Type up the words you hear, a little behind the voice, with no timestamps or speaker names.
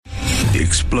The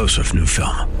explosive new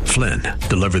film, Flynn,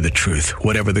 deliver the truth,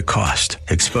 whatever the cost,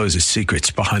 exposes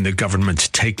secrets behind the government's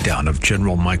takedown of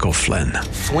General Michael Flynn.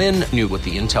 Flynn knew what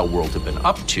the intel world had been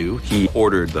up to. He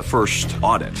ordered the first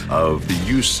audit of the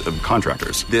use of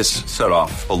contractors. This set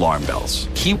off alarm bells.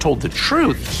 He told the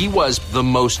truth. He was the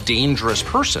most dangerous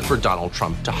person for Donald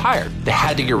Trump to hire. They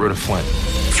had to get rid of Flynn.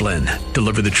 Flynn,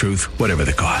 deliver the truth, whatever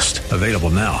the cost. Available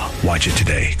now. Watch it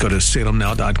today. Go to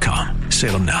salemnow.com.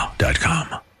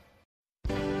 salemnow.com.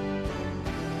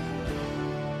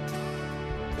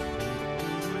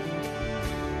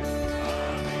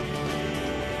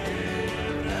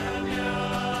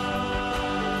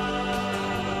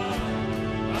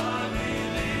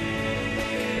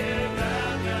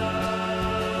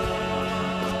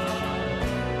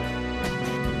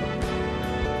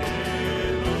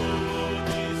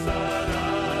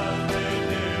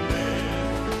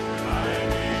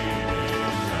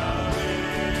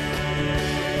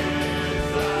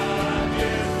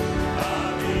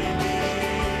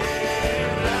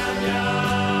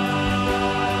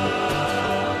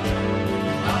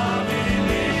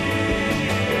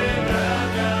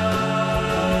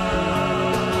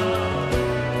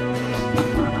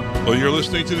 Well, you're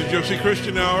listening to the Gypsy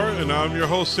Christian Hour, and I'm your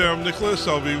host, Sam Nicholas.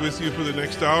 I'll be with you for the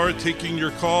next hour, taking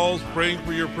your calls, praying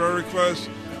for your prayer requests,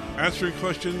 answering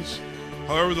questions,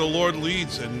 however the Lord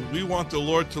leads. And we want the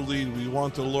Lord to lead. We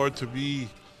want the Lord to be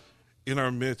in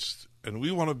our midst, and we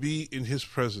want to be in His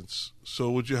presence. So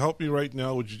would you help me right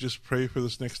now? Would you just pray for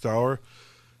this next hour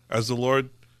as the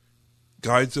Lord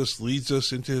guides us, leads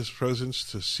us into His presence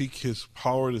to seek His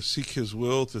power, to seek His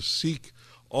will, to seek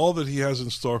all that He has in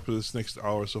store for this next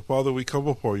hour. So, Father, we come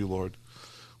before you, Lord.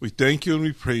 We thank you and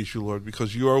we praise you, Lord,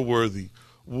 because you are worthy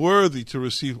to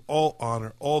receive all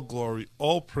honor, all glory,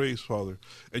 all praise, Father.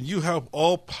 And you have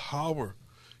all power.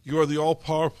 You are the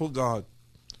all-powerful God,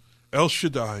 El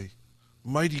Shaddai,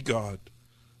 mighty God.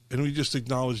 And we just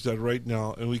acknowledge that right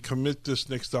now, and we commit this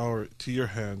next hour to your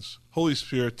hands. Holy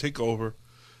Spirit, take over.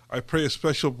 I pray a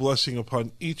special blessing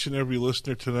upon each and every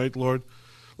listener tonight, Lord.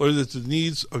 Lord, that the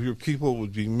needs of your people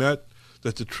would be met,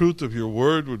 that the truth of your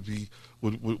word would be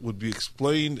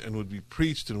explained and would be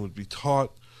preached and would be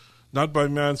taught, not by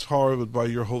man's power, but by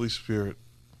your Holy Spirit.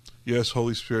 Yes,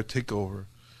 Holy Spirit, take over.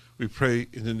 We pray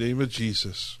in the name of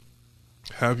Jesus.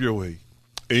 Have your way.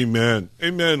 Amen.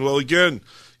 Amen. Well, again,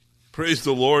 praise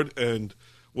the Lord and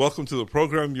welcome to the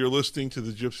program. You're listening to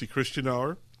the Gypsy Christian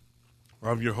Hour.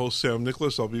 I'm your host, Sam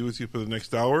Nicholas. I'll be with you for the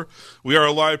next hour. We are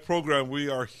a live program. We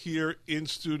are here in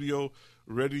studio,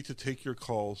 ready to take your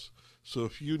calls. So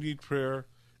if you need prayer,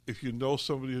 if you know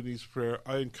somebody who needs prayer,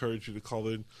 I encourage you to call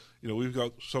in. You know, we've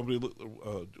got somebody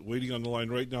waiting on the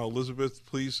line right now. Elizabeth,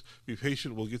 please be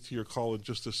patient. We'll get to your call in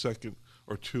just a second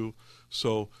or two.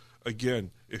 So,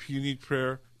 again, if you need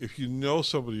prayer, if you know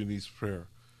somebody who needs prayer,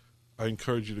 I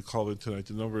encourage you to call in tonight.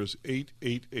 The number is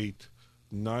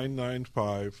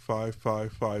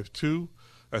 888-995-5552.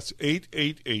 That's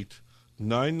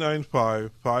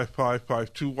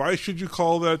 888-995-5552. Why should you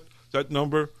call that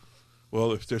number?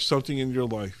 Well, if there's something in your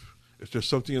life, if there's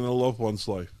something in a loved one's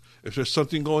life, if there's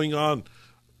something going on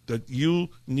that you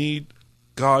need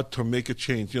God to make a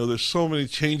change. You know, there's so many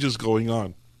changes going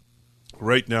on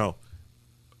right now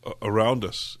around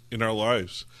us in our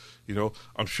lives. You know,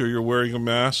 I'm sure you're wearing a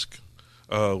mask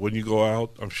when you go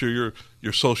out. I'm sure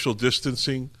you're social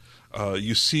distancing.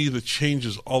 You see the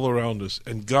changes all around us,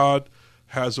 and God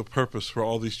has a purpose for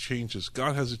all these changes.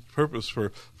 God has a purpose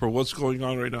for what's going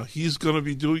on right now. He is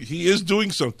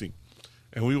doing something,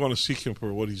 and we want to seek Him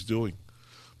for what He's doing.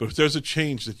 But if there's a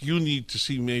change that you need to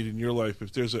see made in your life,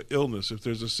 if there's an illness, if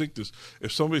there's a sickness,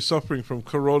 if somebody's suffering from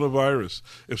coronavirus,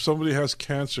 if somebody has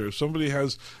cancer, if somebody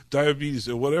has diabetes,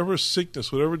 or whatever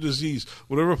sickness, whatever disease,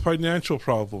 whatever financial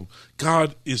problem,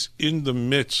 God is in the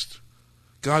midst.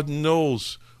 God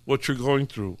knows what you're going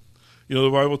through. You know,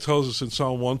 the Bible tells us in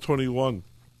Psalm 121,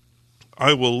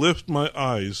 I will lift my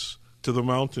eyes to the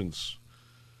mountains.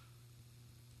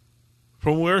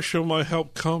 From where shall my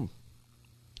help come?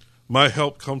 My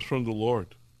help comes from the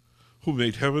Lord, who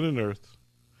made heaven and earth.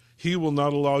 He will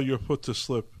not allow your foot to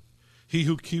slip. He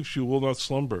who keeps you will not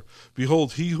slumber.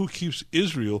 Behold, he who keeps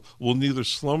Israel will neither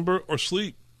slumber or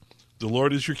sleep. The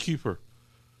Lord is your keeper.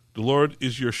 The Lord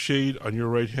is your shade on your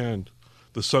right hand.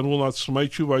 The sun will not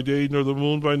smite you by day, nor the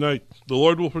moon by night. The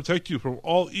Lord will protect you from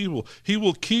all evil. He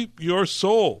will keep your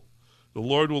soul. The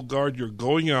Lord will guard your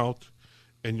going out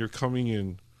and your coming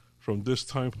in from this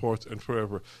time forth and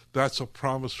forever. That's a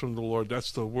promise from the Lord.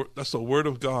 That's the word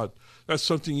of God. That's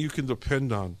something you can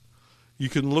depend on. You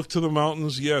can look to the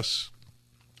mountains. Yes,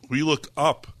 we look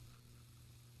up,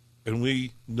 and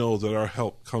we know that our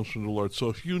help comes from the Lord. So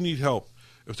if you need help,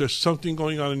 If there's something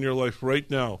going on in your life right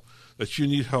now that you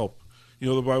need help, you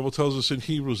know, the Bible tells us in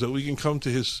Hebrews that we can come to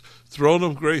his throne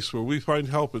of grace where we find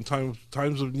help in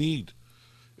times of need.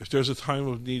 If there's a time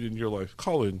of need in your life,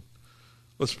 call in.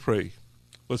 Let's pray.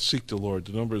 Let's seek the Lord.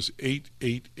 The number is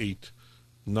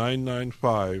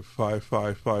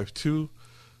 888-995-5552.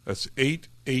 That's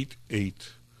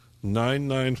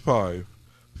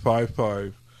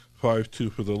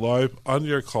 888-995-5552 for the live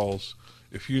on-air calls.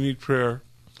 If you need prayer,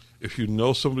 if you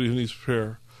know somebody who needs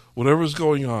prayer, whatever's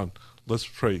going on, let's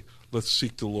pray. Let's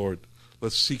seek the Lord.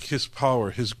 Let's seek his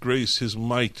power, his grace, his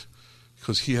might,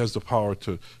 because he has the power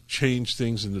to change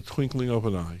things in the twinkling of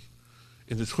an eye.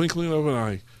 In the twinkling of an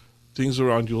eye, things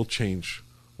around you will change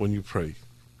when you pray.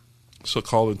 So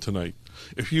call in tonight.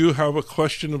 If you have a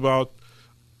question about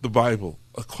the Bible,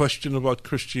 a question about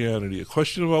Christianity, a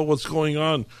question about what's going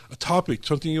on, a topic,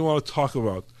 something you want to talk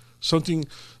about, something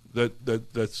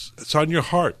that's on your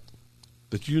heart,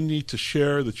 that you need to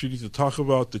share, that you need to talk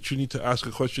about, that you need to ask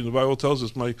a question. The Bible tells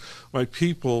us, my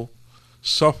people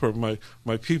suffer, my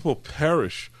people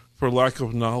perish for lack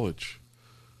of knowledge.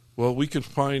 Well, we can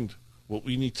find what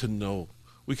we need to know.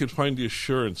 We can find the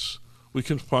assurance. We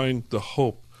can find the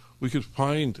hope. We can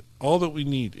find all that we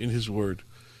need in his word.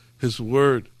 His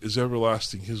word is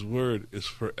everlasting. His word is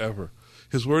forever.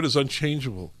 His word is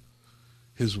unchangeable.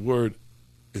 His word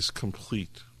is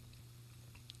complete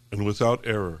and without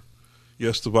error.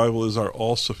 Yes, the Bible is our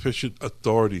all-sufficient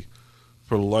authority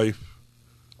for life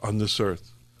on this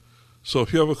earth. So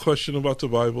if you have a question about the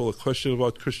Bible, a question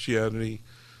about Christianity,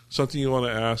 something you want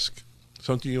to ask,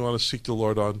 something you want to seek the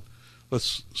Lord on,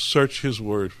 let's search his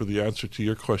word for the answer to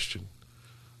your question.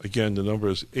 Again, the number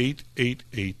is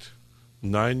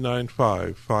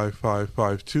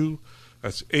 888-995-5552.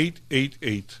 That's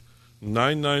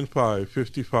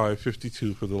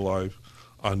 888-995-5552 for the live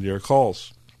on-air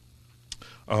calls.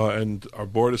 And our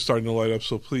board is starting to light up,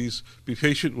 so please be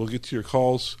patient. We'll get to your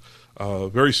calls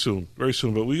very soon.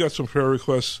 But we got some prayer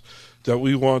requests that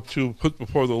we want to put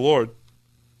before the Lord.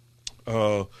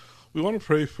 We want to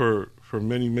pray for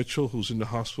Manny Mitchell, who's in the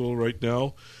hospital right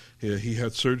now. He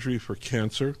had surgery for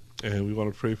cancer, and we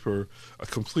want to pray for a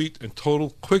complete and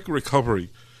total quick recovery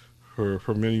for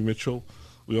Manny Mitchell.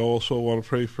 We also want to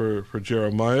pray for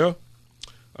Jeremiah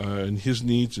and his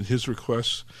needs and his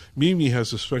requests. Mimi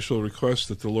has a special request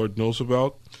that the Lord knows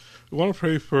about. We want to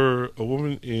pray for a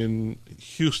woman in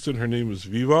Houston. Her name is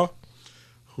Viva,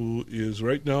 who is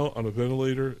right now on a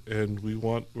ventilator, and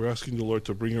we're asking the Lord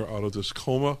to bring her out of this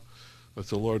coma, that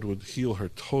the Lord would heal her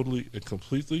totally and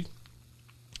completely.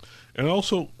 And I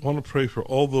also want to pray for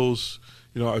all those,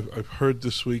 I've heard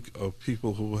this week of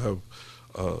people who have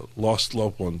lost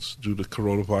loved ones due to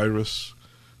coronavirus,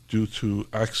 due to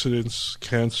accidents,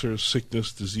 cancer,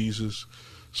 sickness, diseases.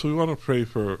 So we want to pray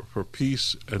for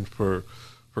peace and for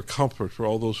comfort for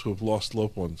all those who have lost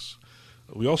loved ones.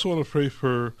 We also want to pray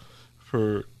for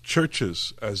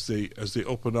churches as they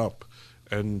open up.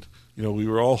 And, we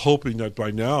were all hoping that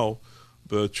by now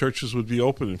the churches would be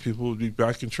open and people would be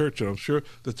back in church. And I'm sure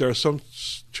that there are some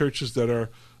churches that are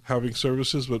having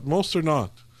services, but most are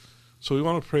not. So we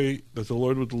want to pray that the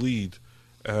Lord would lead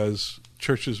as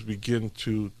churches begin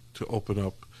to open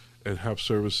up and have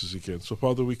services again. So,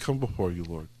 Father, we come before you,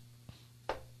 Lord.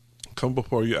 Come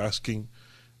before you asking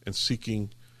and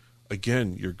seeking,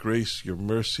 again, your grace, your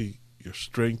mercy, your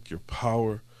strength, your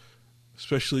power,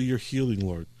 especially your healing,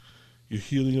 Lord. Your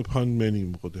healing upon many,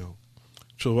 Mogodel.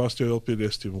 Chovaste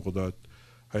elpidesti, Mogodat.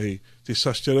 Hey,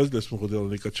 tisasteras les Mogodel,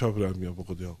 nikachavramia,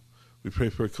 Mogodel. We pray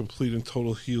for a complete and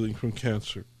total healing from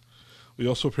cancer. We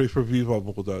also pray for Viva,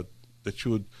 Mogodad, that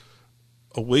you would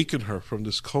awaken her from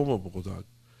this coma, Mogodad,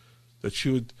 that she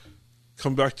would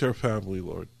come back to her family,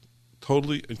 Lord,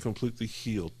 totally and completely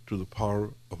healed through the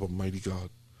power of a mighty God.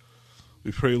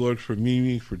 We pray, Lord, for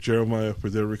Mimi, for Jeremiah, for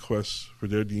their requests, for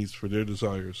their needs, for their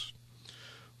desires.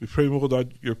 We pray,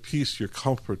 Mogodad, your peace, your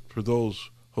comfort for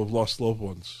those who have lost loved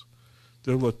ones.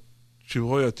 That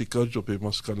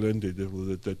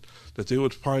they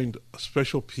would find a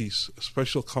special peace, a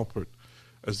special comfort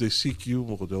as they seek you,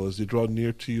 Mogodel, as they draw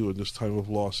near to you in this time of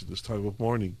loss, in this time of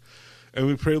mourning. And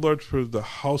we pray, Lord, for the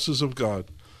houses of God.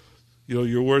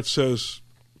 Your word says,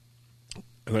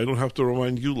 and I don't have to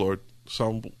remind you, Lord,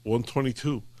 Psalm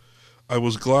 122, I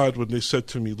was glad when they said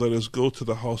to me, let us go to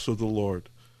the house of the Lord.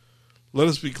 Let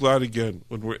us be glad again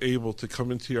when we're able to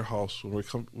come into your house, when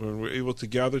we're able to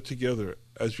gather together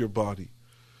as your body.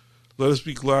 Let us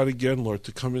be glad again, Lord,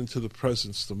 to come into the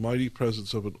presence, the mighty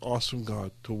presence of an awesome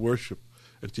God, to worship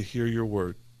and to hear your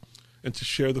word, and to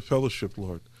share the fellowship,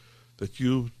 Lord, that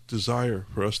you desire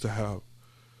for us to have.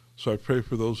 So I pray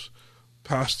for those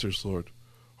pastors, Lord,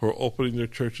 who are opening their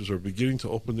churches or beginning to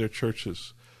open their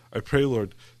churches. I pray,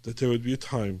 Lord, that there would be a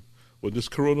time when this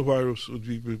coronavirus would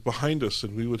be behind us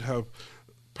and we would have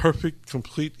perfect,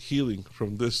 complete healing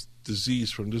from this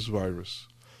disease, from this virus.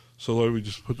 So, Lord, we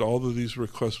just put all of these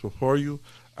requests before you,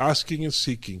 asking and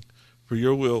seeking for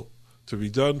your will to be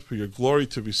done, for your glory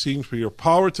to be seen, for your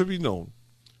power to be known.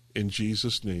 In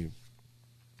Jesus' name,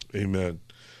 amen.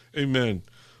 Amen.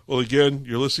 Well, again,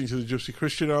 you're listening to the Gypsy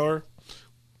Christian Hour.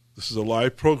 This is a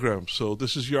live program, so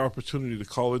this is your opportunity to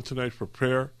call in tonight for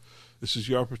prayer. This is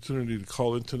your opportunity to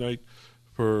call in tonight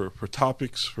for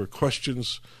topics, for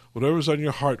questions, whatever's on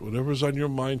your heart, whatever's on your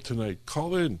mind tonight.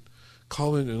 Call in,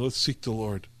 and let's seek the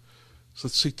Lord. So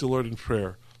let's seek the Lord in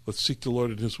prayer. Let's seek the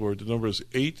Lord in His Word. The number is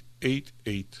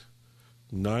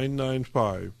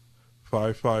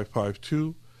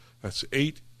 888-995-5552. That's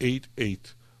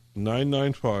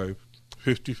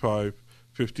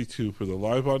 888-995-5552 for the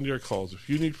live on-air calls. If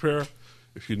you need prayer,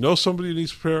 if you know somebody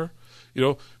needs prayer,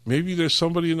 maybe there's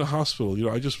somebody in the hospital.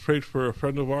 I just prayed for a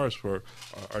friend of ours, for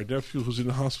our nephew who's in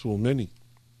the hospital, Minnie.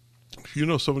 If you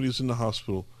know somebody who's in the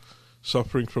hospital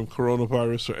suffering from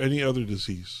coronavirus or any other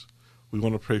disease, we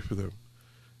want to pray for them.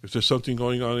 If there's something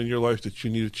going on in your life that you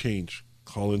need to change,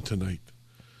 call in tonight.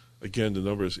 Again, the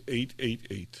number is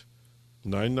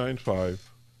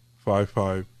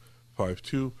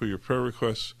 888-995-5552 for your prayer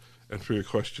requests and for your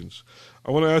questions.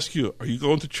 I want to ask you, are you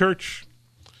going to church?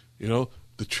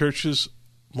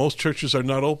 Most churches are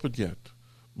not open yet.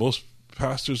 Most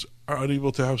pastors are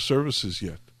unable to have services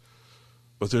yet.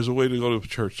 But there's a way to go to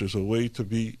church. There's a way to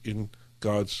be in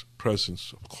God's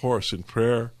presence, of course, in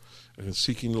prayer and in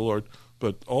seeking the Lord.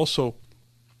 But also,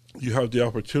 you have the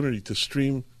opportunity to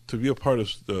stream, to be a part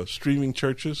of the streaming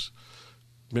churches.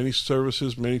 Many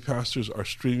services, many pastors are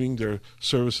streaming their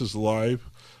services live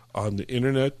on the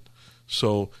internet.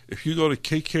 So if you go to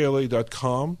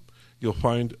kkla.com, you'll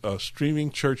find a streaming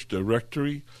church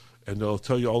directory, and they'll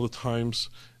tell you all the times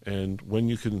and when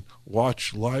you can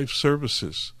watch live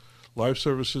services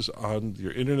on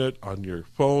your internet, on your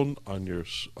phone, on your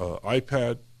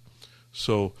iPad.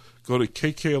 So go to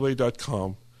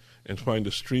kkla.com and find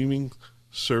a streaming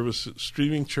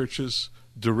churches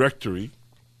directory,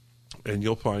 and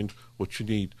you'll find what you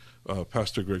need.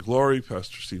 Pastor Greg Laurie,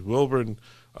 Pastor Steve Wilburn,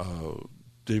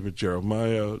 David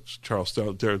Jeremiah, Charles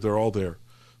Stout, they're all there.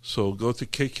 So go to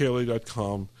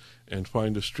kkla.com and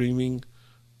find a streaming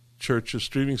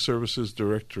services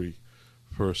directory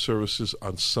for services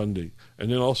on Sunday.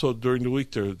 And then also during the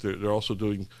week, they're also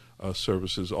doing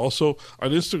services. Also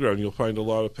on Instagram, you'll find a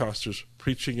lot of pastors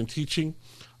preaching and teaching.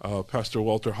 Pastor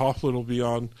Walter Hoffman will be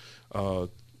on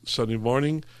Sunday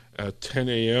morning at 10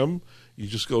 a.m. You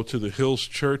just go to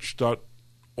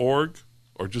thehillschurch.org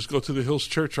or just go to the Hills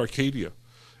Church Arcadia,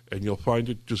 and you'll find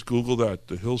it. Just Google that,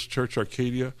 the Hills Church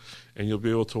Arcadia, and you'll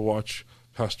be able to watch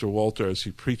Pastor Walter as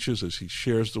he preaches, as he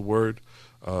shares the word,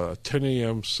 10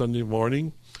 a.m. Sunday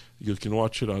morning. You can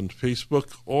watch it on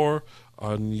Facebook or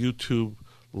on YouTube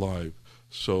Live.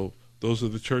 So those are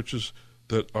the churches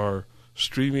that are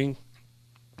streaming.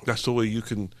 That's the way you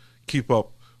can keep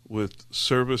up with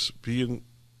service, be in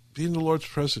the Lord's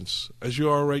presence, as you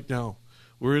are right now.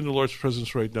 We're in the Lord's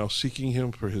presence right now, seeking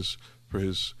Him for His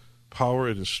power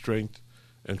and His strength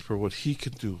and for what He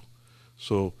can do.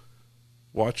 So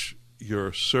watch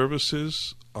your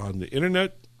services on the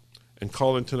internet and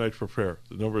call in tonight for prayer.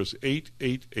 The number is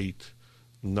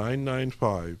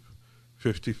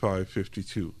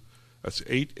 888-995-5552. That's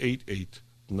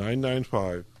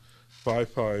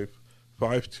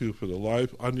 888-995-5552 for the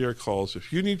live on-air calls.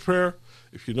 If you need prayer,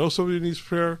 if you know somebody who needs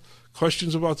prayer,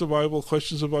 questions about the Bible,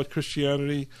 questions about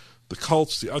Christianity, the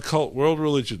cults, the occult, world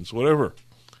religions, whatever,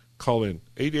 call in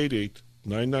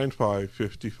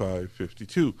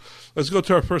 888-995-5552. Let's go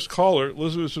to our first caller.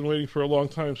 Elizabeth's been waiting for a long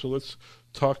time, so let's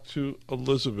talk to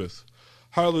Elizabeth.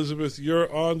 Hi, Elizabeth.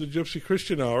 You're on the Gypsy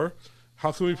Christian Hour.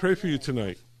 How can we pray for you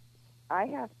tonight? I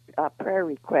have a prayer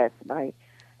request. My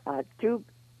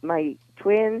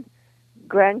twin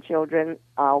grandchildren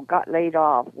got laid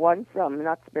off, one from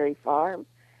Nutsbury Farm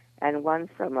and one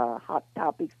from a Hot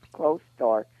Topics clothes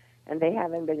store, and they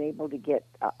haven't been able to get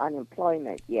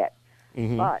unemployment yet.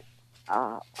 Mm-hmm. But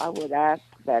I would ask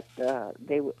that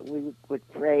we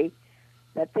would pray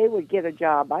that they would get a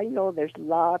job. I know there's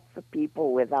lots of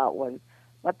people without one,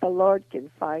 but the Lord can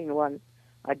find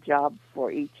a job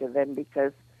for each of them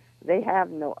because they have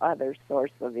no other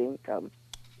source of income.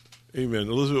 Amen.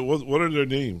 Elizabeth, what are their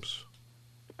names?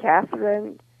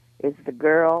 Catherine is the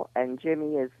girl and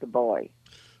Jimmy is the boy.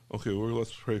 Okay, well,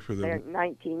 let's pray for them. They're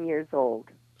 19 years old.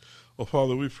 Well,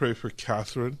 Father, we pray for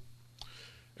Catherine,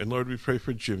 and Lord, we pray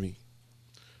for Jimmy.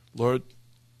 Lord,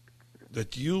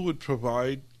 that you would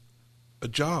provide a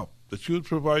job, that you would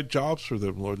provide jobs for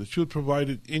them, Lord, that you would provide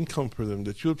an income for them,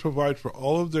 that you would provide for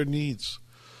all of their needs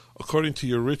according to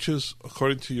your riches,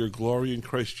 according to your glory in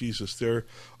Christ Jesus. There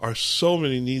are so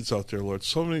many needs out there, Lord.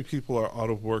 So many people are out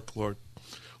of work, Lord.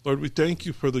 Lord, we thank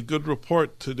you for the good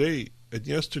report today and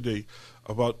yesterday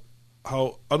about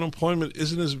how unemployment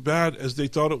isn't as bad as they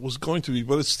thought it was going to be,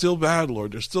 but it's still bad,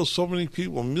 Lord. There's still so many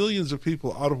people, millions of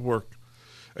people out of work.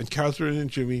 And Catherine and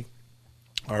Jimmy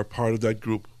are part of that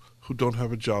group who don't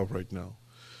have a job right now.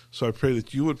 So I pray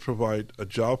that you would provide a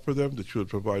job for them, that you would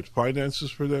provide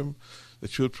finances for them,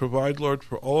 that you would provide, Lord,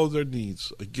 for all of their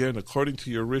needs, again, according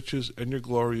to your riches and your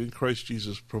glory in Christ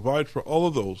Jesus. Provide for all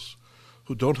of those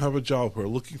who don't have a job, who are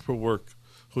looking for work,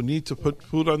 who need to put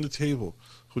food on the table,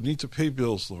 who need to pay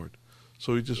bills, Lord.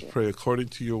 So we just pray according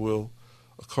to your will,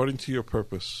 according to your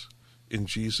purpose, in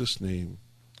Jesus' name.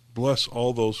 Bless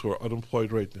all those who are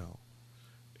unemployed right now.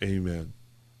 Amen.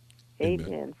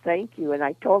 Amen. Thank you. And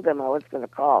I told them I was going to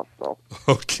call, so.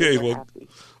 Okay.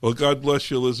 Well, God bless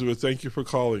you, Elizabeth. Thank you for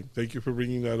calling. Thank you for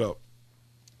bringing that up.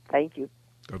 Thank you.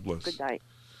 God bless. Good night.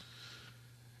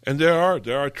 And there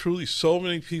are truly so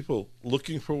many people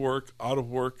looking for work, out of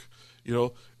work. You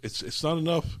know, it's not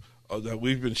enough that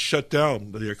we've been shut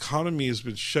down. The economy has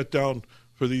been shut down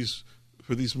for these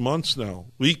months now,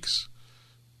 weeks,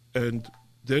 and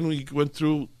then we went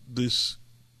through this.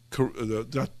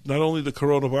 Not only the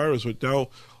coronavirus, but now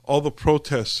all the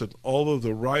protests and all of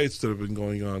the riots that have been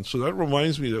going on. So that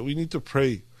reminds me that we need to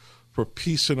pray for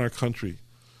peace in our country,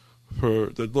 for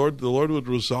the Lord would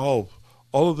resolve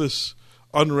all of this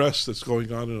unrest that's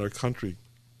going on in our country.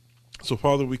 So,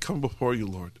 Father, we come before you,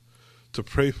 Lord, to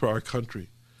pray for our country,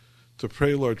 to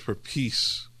pray, Lord, for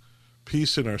peace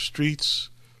in our streets,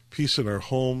 peace in our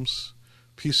homes,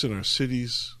 peace in our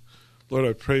cities. Lord,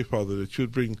 I pray, Father, that you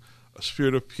would bring a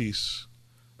spirit of peace,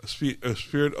 a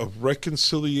spirit of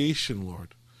reconciliation,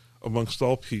 Lord, amongst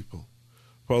all people.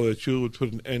 Father, that you would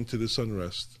put an end to this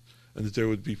unrest and that there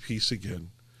would be peace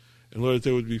again. And Lord, that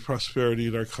there would be prosperity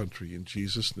in our country. In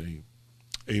Jesus' name,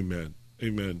 amen.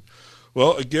 Amen.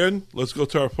 Well, again, let's go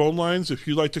to our phone lines. If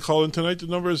you'd like to call in tonight, the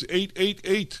number is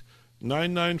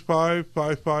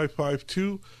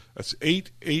 888-995-5552. That's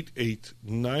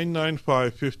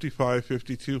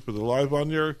 888-995-5552 for the live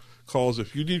on-air calls.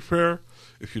 If you need prayer,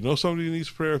 if you know somebody who needs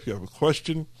prayer, if you have a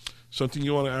question, something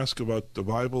you want to ask about the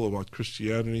Bible, about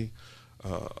Christianity,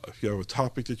 if you have a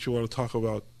topic that you want to talk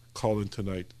about, call in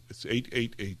tonight. It's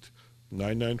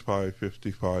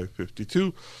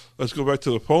 888-995-5552. Let's go back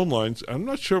to the phone lines. I'm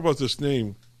not sure about this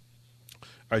name.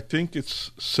 I think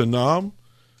it's Sanam.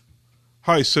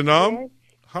 Hi, Sanam. Yes.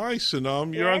 Hi,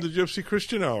 Sanam. You're on the Gypsy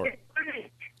Christian Hour.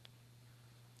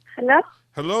 Hello?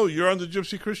 Hello, you're on the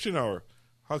Gypsy Christian Hour.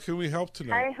 How can we help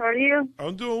tonight? Hi, how are you?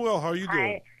 I'm doing well. How are you doing?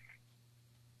 Hi.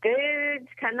 Good.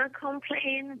 Cannot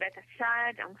complain, but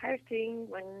sad. I'm hurting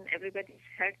when everybody's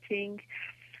hurting.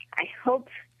 I hope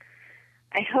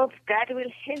God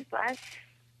will help us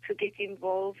to get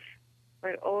involved,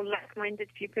 where all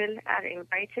like-minded people are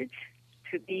invited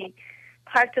to be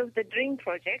part of the Dream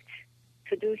Project,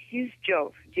 to do his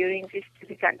job during this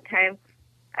difficult time.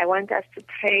 I want us to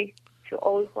pray to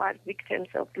all who are victims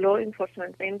of law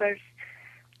enforcement members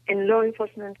and law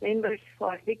enforcement members who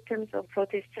are victims of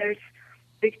protesters,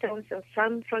 victims of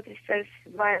some protesters'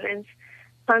 violence,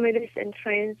 families and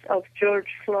friends of George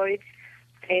Floyd,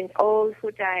 and all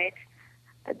who died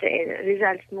at the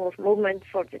result of movement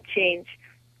for the change.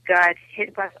 God,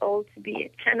 help us all to be a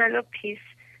channel of peace.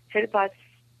 Help us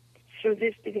through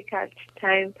this difficult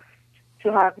time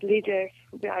to have leaders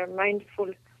who are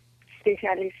mindful,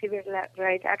 especially civil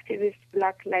rights activists,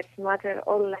 Black Lives Matter,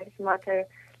 All Lives Matter,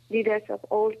 leaders of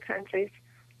all countries,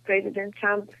 President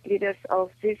Trump, leaders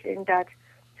of this and that,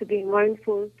 to be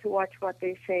mindful, to watch what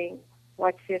they're saying,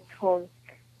 watch their tone.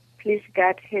 Please,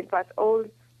 God, help us all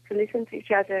to listen to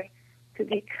each other, to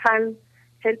be calm,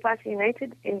 help us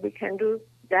united, and we can do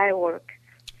thy work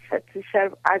to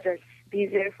serve others, be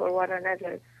there for one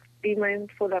another, be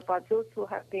mindful about those who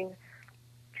have been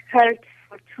hurt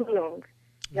for too long,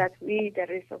 that we, the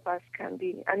rest of us, can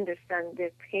understand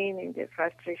their pain and their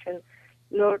frustration.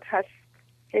 Lord, help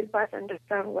us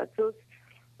understand what those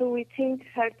who we think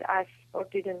hurt us or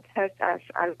didn't hurt us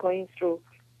are going through.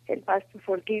 Help us to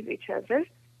forgive each other.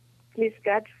 Please,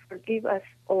 God, forgive us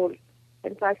all.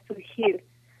 Help us to heal.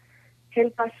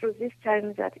 Help us through this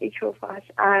time that each of us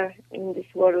are in this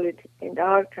world, in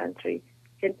our country.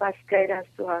 Help us, guide us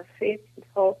to have faith,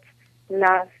 hope,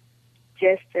 love,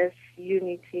 justice,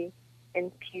 unity,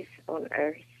 and peace on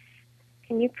earth.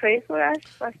 Can you pray for us,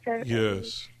 Pastor?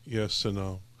 Yes,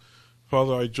 Sanam.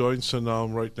 Father, I join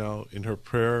Sanam right now in her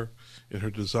prayer, in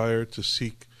her desire to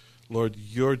seek, Lord,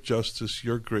 your justice,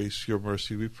 your grace, your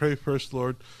mercy. We pray first,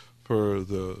 Lord, for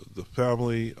the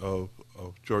family of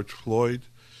George Floyd,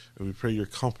 and we pray your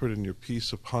comfort and your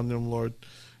peace upon them, Lord.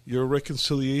 Your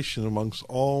reconciliation amongst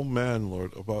all man,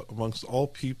 Lord, amongst all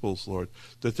peoples, Lord,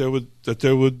 that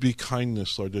there would be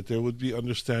kindness, Lord, that there would be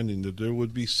understanding, that there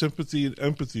would be sympathy and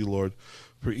empathy, Lord,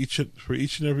 for each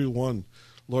and every one.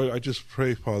 Lord, I just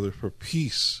pray, Father, for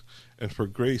peace and for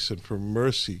grace and for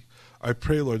mercy. I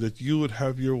pray, Lord, that you would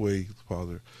have your way,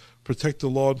 Father. Protect the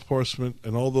law enforcement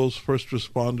and all those first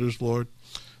responders, Lord,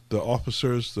 the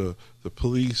officers, the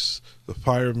police, the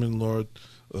firemen, Lord,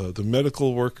 the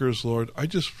medical workers, Lord. I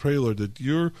just pray, Lord, that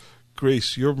your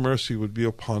grace, your mercy would be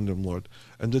upon them, Lord,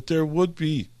 and that there would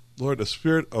be, Lord, a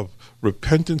spirit of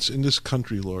repentance in this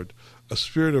country, Lord, a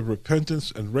spirit of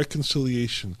repentance and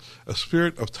reconciliation, a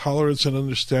spirit of tolerance and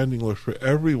understanding, Lord, for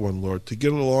everyone, Lord, to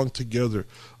get along together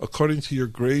according to your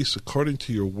grace, according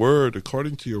to your word,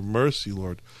 according to your mercy,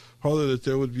 Lord. Father, that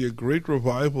there would be a great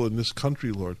revival in this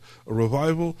country, Lord, a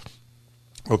revival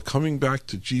of coming back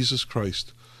to Jesus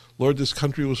Christ. Lord, this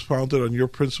country was founded on your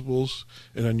principles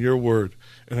and on your word,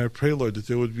 and I pray, Lord, that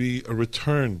there would be a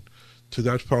return to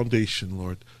that foundation,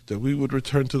 Lord, that we would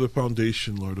return to the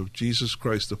foundation, Lord, of Jesus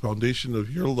Christ, the foundation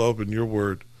of your love and your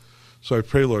word. So I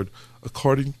pray, Lord,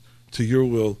 according to your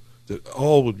will, that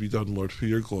all would be done, Lord, for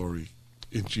your glory.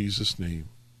 In Jesus' name,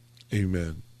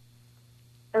 amen.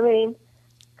 Amen.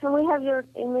 Can we have your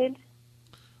email?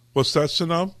 What's that,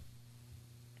 Sanam?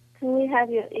 Can we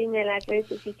have your email address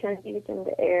if you can give it in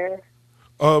the air?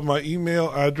 My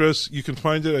email address, you can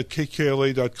find it at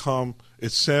kkla.com.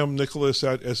 It's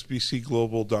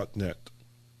samnicholas@sbcglobal.net.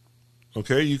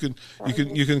 Okay, you can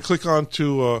click on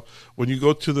to when you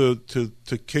go to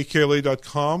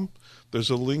kkla.com.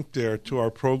 There's a link there to our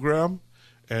program,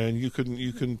 and you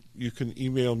can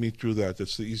email me through that.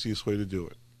 That's the easiest way to do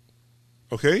it.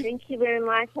 Okay. Thank you very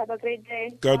much. Have a great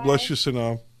day. God Bye. bless you,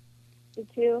 Sanam. You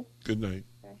too. Good night.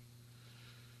 Bye.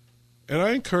 And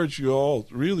I encourage you all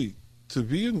really to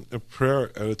be in a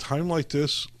prayer at a time like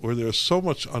this, where there's so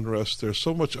much unrest, there's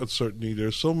so much uncertainty,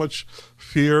 there's so much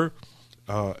fear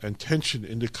and tension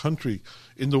in the country,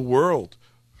 in the world.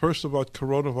 First about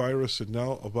coronavirus, and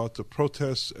now about the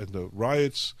protests and the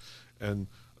riots and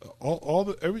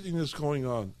everything that's going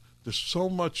on. There's so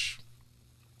much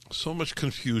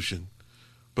confusion,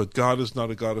 but God is not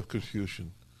a God of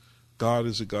confusion. God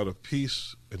is a God of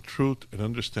peace and truth and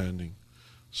understanding.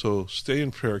 So stay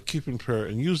in prayer, keep in prayer,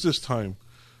 and use this time.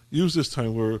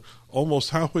 We're almost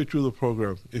halfway through the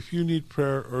program. If you need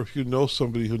prayer, or if you know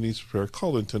somebody who needs prayer,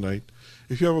 call in tonight.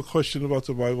 If you have a question about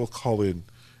the Bible, call in.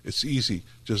 It's easy.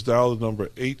 Just dial the number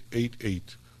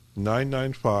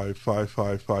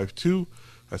 888-995-5552.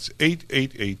 That's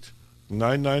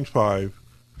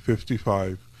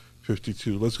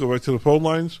 888-995-5552. Let's go back to the phone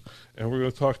lines, and we're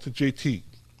going to talk to JT.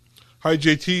 Hi,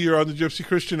 JT. You're on the Gypsy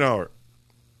Christian Hour.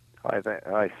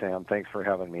 Hi, Sam. Thanks for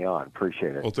having me on.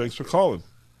 Appreciate it. Well, thanks for calling.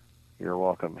 You're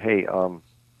welcome. Hey, I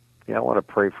want to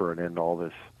pray for an end to all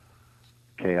this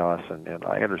chaos, and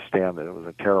I understand that it was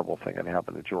a terrible thing that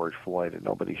happened to George Floyd, and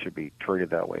nobody should be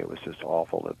treated that way. It was just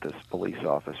awful that this police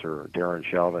officer, Darren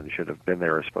Shelvin, should have been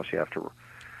there, especially after,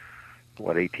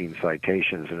 18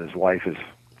 citations, and his wife is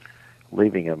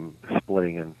leaving him,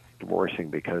 splitting and divorcing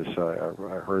because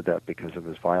I heard that because of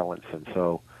his violence, and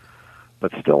so,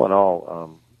 but still in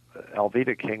all,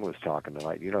 Alveda King was talking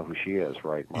tonight. You know who she is,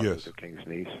 right? Martin Luther King's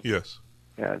niece. Yes.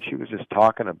 Yeah, and she was just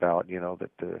talking about,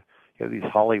 that these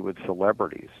Hollywood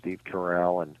celebrities, Steve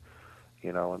Carell, and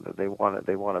and they want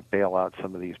to bail out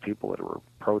some of these people that were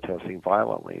protesting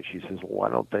violently. And she says, well, why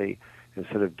don't they,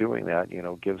 instead of doing that,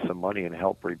 give some money and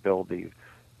help rebuild the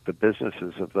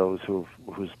businesses of those whose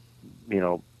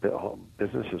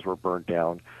businesses were burnt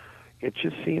down. It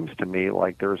just seems to me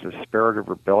like there's a spirit of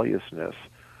rebelliousness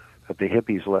that the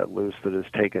hippies let loose that has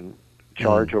taken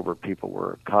charge over people,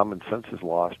 where common sense is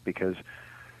lost. Because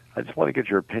I just want to get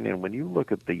your opinion. When you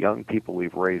look at the young people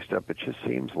we've raised up, it just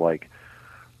seems like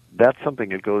that's something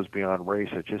that goes beyond race.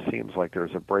 It just seems like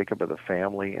there's a breakup of the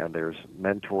family, and there's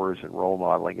mentors and role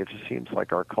modeling. It just seems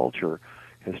like our culture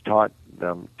has taught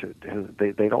them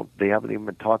they haven't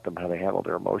even taught them how to handle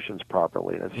their emotions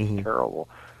properly. That's just terrible.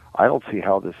 I don't see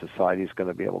how this society is going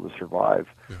to be able to survive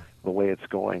the way it's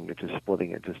going. It's just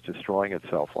splitting it, just destroying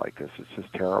itself like this. It's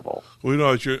just terrible.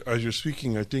 Well, as you're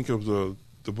speaking, I think of the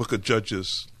book of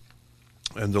Judges,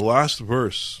 and the last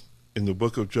verse in the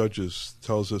book of Judges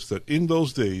tells us that in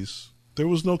those days there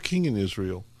was no king in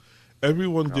Israel.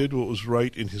 Everyone did what was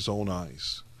right in his own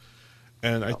eyes,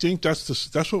 and I think that's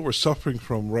what we're suffering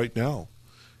from right now.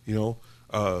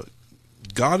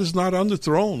 God is not on the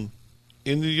throne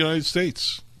in the United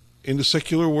States. in the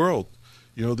secular world.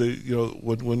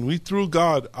 When we threw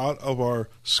God out of our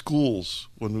schools,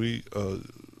 when we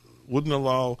wouldn't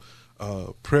allow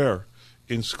prayer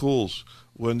in schools,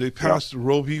 when they passed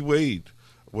Roe v. Wade,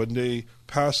 when they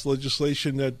passed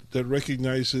legislation that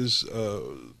recognizes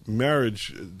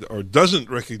marriage or doesn't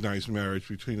recognize marriage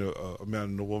between a man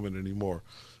and a woman anymore.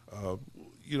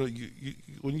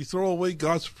 When you throw away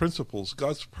God's principles,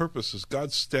 God's purposes,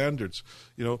 God's standards,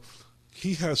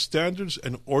 He has standards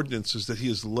and ordinances that He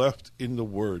has left in the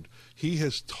Word. He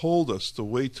has told us the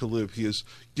way to live. He has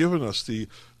given us the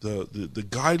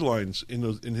guidelines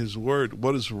in His Word,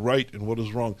 what is right and what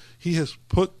is wrong. He has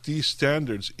put these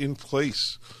standards in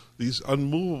place, these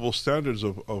unmovable standards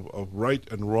of right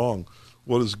and wrong,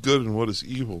 what is good and what is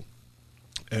evil.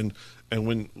 And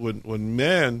when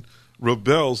man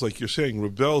rebels, like you're saying,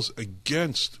 rebels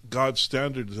against God's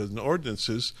standards and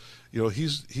ordinances,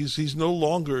 he's no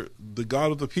longer the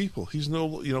God of the people. He's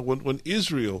when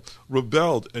Israel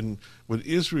rebelled and when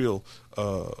Israel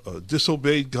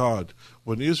disobeyed God,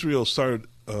 when Israel started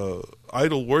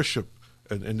idol worship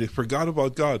and they forgot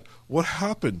about God, what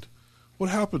happened? What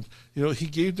happened? He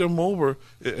gave them over,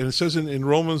 and it says in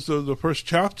Romans, the first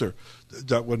chapter,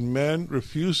 that when man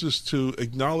refuses to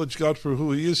acknowledge God for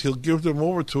who He is, He'll give them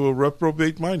over to a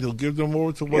reprobate mind. He'll give them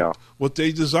over to what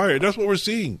they desire. That's what we're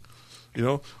seeing.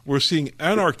 We're seeing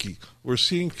anarchy. We're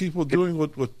seeing people doing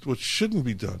what shouldn't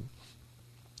be done.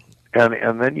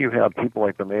 And then you have people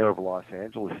like the mayor of Los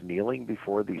Angeles kneeling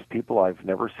before these people. I've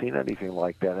never seen anything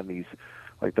like that. And these,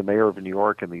 like the mayor of New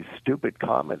York, and these stupid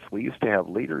comments. We used to have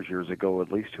leaders years ago,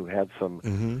 at least, who had some,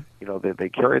 they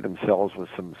carry themselves with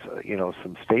some,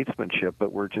 some statesmanship.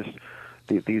 But we're just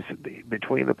these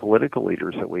between the political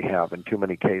leaders that we have in too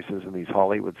many cases, and these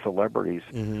Hollywood celebrities.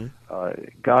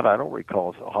 God, I don't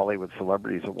recall Hollywood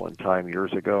celebrities at one time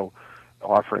years ago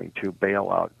offering to bail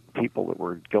out people that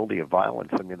were guilty of violence.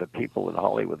 I mean, the people in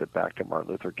Hollywood that backed up Martin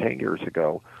Luther King years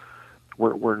ago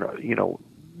were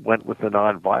went with the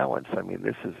nonviolence. I mean,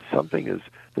 this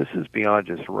is beyond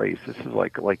just race. This is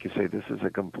like you say, this is a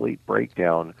complete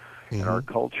breakdown in our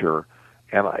culture,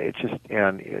 and it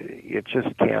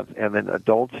just can't. And then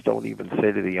adults don't even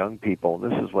say to the young people,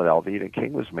 and this is what Alveda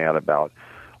King was mad about.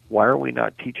 Why are we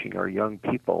not teaching our young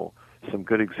people some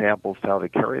good examples to how to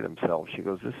carry themselves? She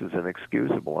goes, this is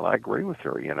inexcusable, and I agree with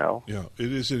her. Yeah,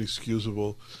 it is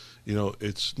inexcusable.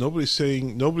 It's nobody's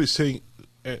saying.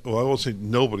 Well, I won't say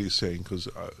nobody's saying, because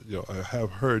I have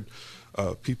heard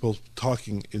people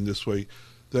talking in this way,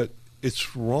 that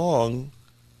it's wrong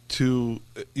to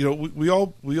we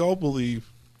all believe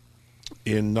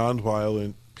in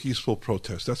nonviolent, peaceful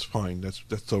protest. That's fine.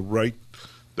 That's a right.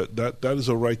 That is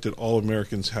a right that all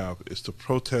Americans have, is to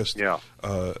protest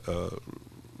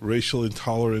racial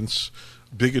intolerance,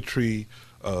 bigotry,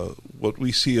 what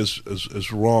we see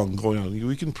as wrong going on.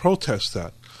 We can protest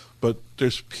that. But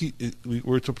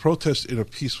we're to protest in a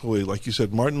peaceful way. Like you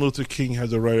said, Martin Luther King had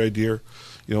the right idea.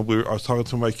 I was talking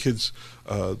to my kids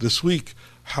this week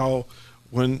how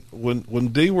when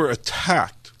they were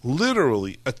attacked,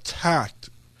 literally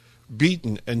attacked,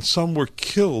 beaten, and some were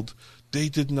killed, they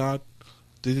did not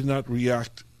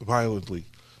react violently.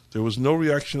 There was no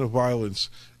reaction of violence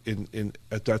in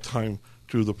at that time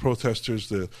through the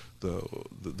protesters.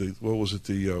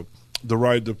 The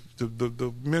ride, the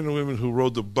men and women who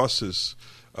rode the buses,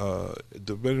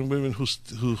 the men and women who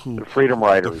the Freedom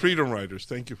Riders. The Freedom Riders.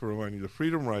 Thank you for reminding me. The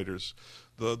Freedom Riders,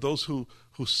 those who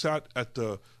sat at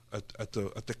the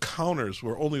counters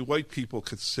where only white people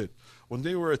could sit. When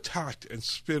they were attacked and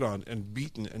spit on and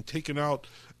beaten and taken out,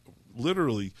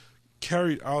 literally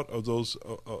carried out of those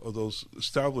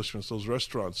establishments, those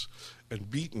restaurants,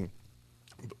 and beaten,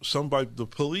 some by the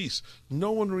police, no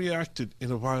one reacted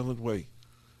in a violent way.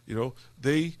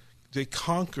 They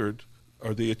conquered,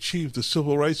 or they achieved, the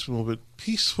civil rights movement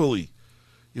peacefully.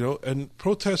 And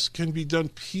protests can be done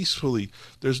peacefully.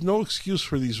 There's no excuse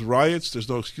for these riots. There's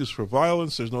no excuse for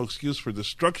violence. There's no excuse for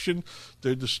destruction.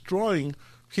 They're destroying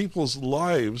people's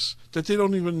lives that they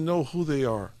don't even know who they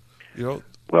are.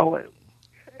 Well,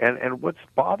 and what's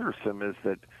bothersome is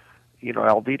that,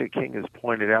 Alveda King has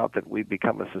pointed out that we've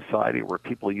become a society where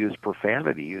people use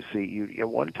profanity. You see, at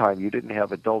one time you didn't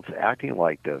have adults acting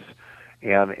like this,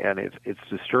 and it's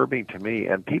disturbing to me.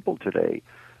 And people today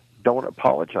don't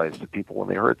apologize to people when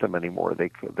they hurt them anymore.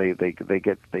 They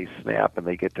snap and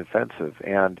they get defensive.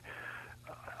 And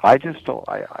I just don't.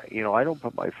 I don't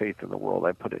put my faith in the world.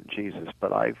 I put it in Jesus.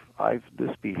 But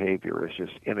this behavior is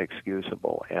just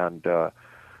inexcusable. And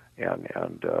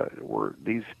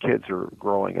these kids are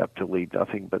growing up to lead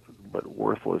nothing but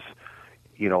worthless,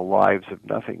 lives of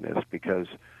nothingness, because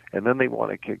And then they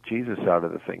want to kick Jesus out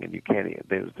of the thing, and you can't.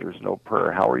 There's no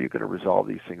prayer. How are you going to resolve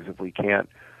these things if we can't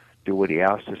do what he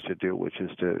asked us to do, which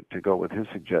is to go with his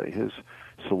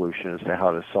solution as to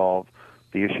how to solve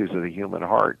the issues of the human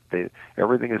heart?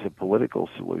 Everything is a political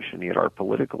solution, yet our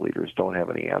political leaders don't have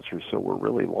any answers, so we're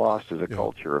really lost as a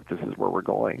culture if this is where we're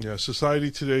going. Yeah,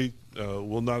 society today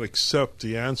will not accept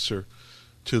the answer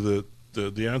to the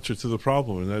answer to the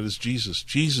problem, and that is Jesus.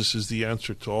 Jesus is the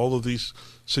answer to all of these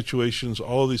situations,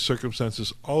 all of these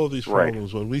circumstances, all of these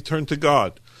problems. Right. When we turn to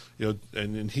God,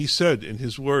 and he said in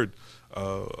his word,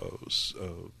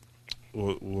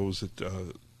 what was it?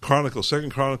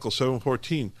 Second Chronicles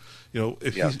 7:14.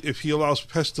 If he allows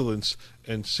pestilence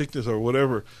and sickness or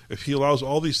whatever, if he allows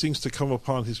all these things to come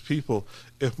upon his people,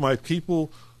 if my people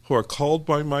who are called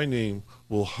by my name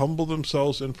will humble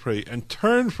themselves and pray and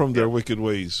turn from their wicked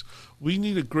ways. We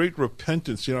need a great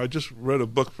repentance. I just read a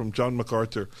book from John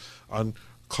MacArthur on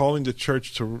calling the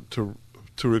church to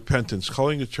repentance,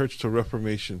 calling the church to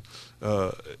reformation.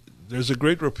 There's a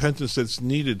great repentance that's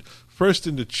needed, first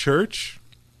in the church,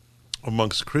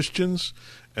 amongst Christians,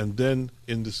 and then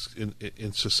in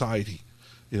society.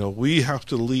 We have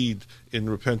to lead in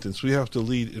repentance. We have to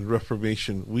lead in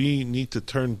reformation. We need to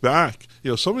turn back.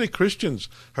 So many Christians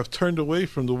have turned away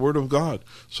from the Word of God.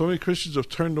 So many Christians have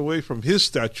turned away from His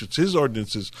statutes, His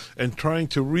ordinances, and trying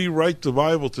to rewrite the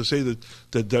Bible to say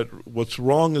that what's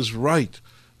wrong is right.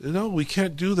 We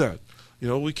can't do that.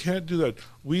 We can't do that.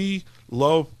 We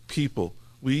love people.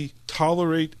 We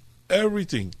tolerate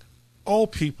everything, all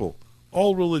people,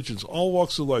 all religions, all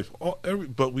walks of life,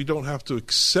 but we don't have to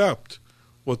accept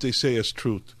what they say as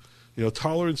truth.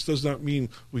 Tolerance does not mean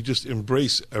we just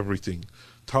embrace everything.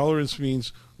 Tolerance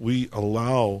means we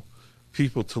allow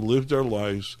people to live their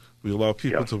lives. We allow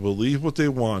people to believe what they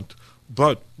want,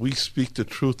 but we speak the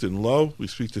truth in love. We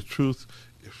speak the truth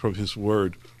from His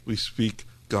Word. We speak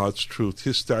God's truth,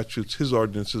 His statutes, His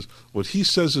ordinances. What He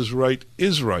says is right,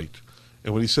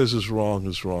 and what He says is wrong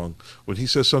is wrong. When He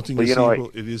says something is evil,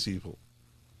 it is evil.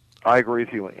 I agree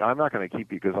with you. I'm not going to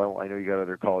keep you because I know you got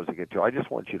other callers to get to. I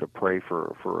just want you to pray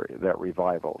for that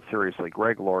revival. Seriously,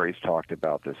 Greg Laurie's talked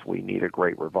about this. We need a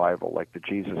great revival like the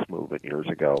Jesus movement years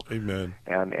ago. Amen.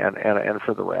 And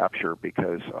for the rapture,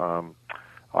 because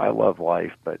I love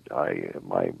life, but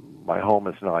my home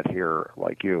is not here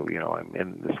like you. I'm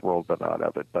in this world but not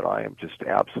of it. But I am just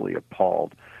absolutely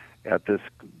appalled at this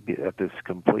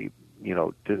complete.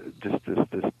 Just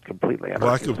this completely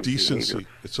lack of decency. Behavior.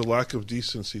 It's a lack of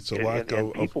decency. It's a lack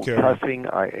of people care. Cussing.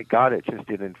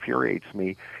 It infuriates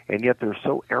me, and yet they're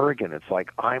so arrogant. It's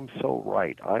like I'm so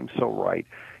right,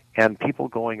 and people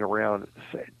going around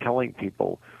telling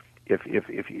people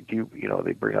if you do,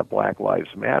 they bring up Black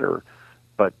Lives Matter.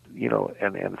 But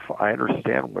and I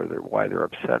understand why they're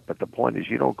upset. But the point is,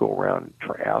 you don't go around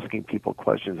asking people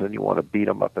questions, and you want to beat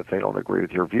them up if they don't agree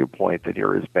with your viewpoint. That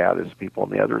you're as bad as people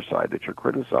on the other side that you're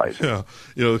criticizing. Yeah,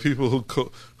 the people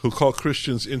who call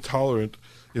Christians intolerant,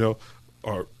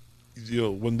 are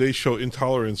when they show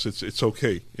intolerance, it's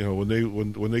okay.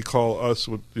 When they call us,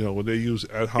 when they use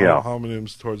ad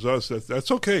hominems towards us,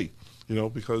 that's okay.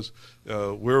 Because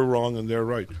we're wrong and they're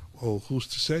right. Well, who's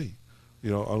to say?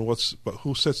 But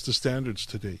who sets the standards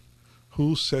today?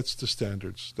 Who sets the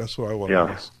standards? That's what I want to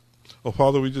ask. Oh,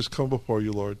 Father, we just come before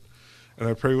you, Lord. And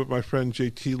I pray with my friend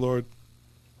JT, Lord,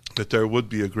 that there would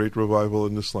be a great revival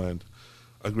in this land.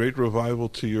 A great revival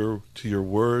to your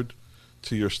word,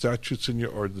 to your statutes and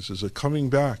your ordinances. A coming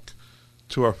back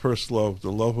to our first love,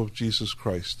 the love of Jesus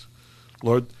Christ.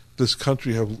 Lord, this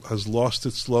country has lost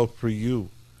its love for you,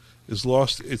 has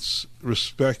lost its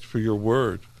respect for your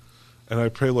word. And I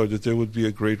pray, Lord, that there would be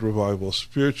a great revival, a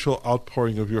spiritual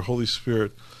outpouring of your Holy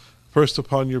Spirit, first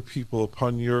upon your people,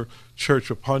 upon your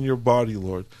church, upon your body,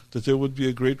 Lord, that there would be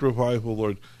a great revival,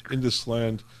 Lord, in this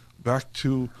land, back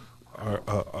to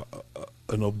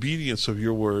an obedience of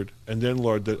your word, and then,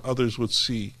 Lord, that others would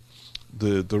see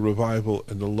the revival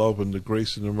and the love and the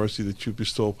grace and the mercy that you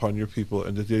bestow upon your people,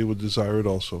 and that they would desire it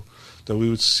also, that we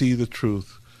would see the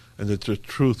truth, and that the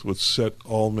truth would set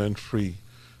all men free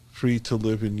to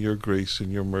live in your grace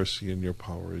and your mercy and your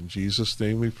power. In Jesus'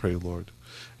 name we pray, Lord.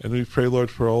 And we pray,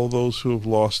 Lord, for all those who have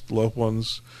lost loved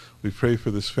ones. We pray for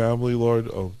this family, Lord,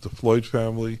 of the Floyd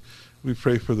family. We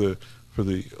pray for the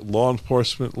law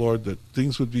enforcement, Lord, that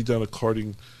things would be done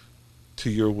according to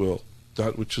your will,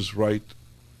 that which is right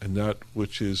and that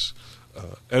which is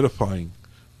edifying,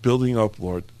 building up,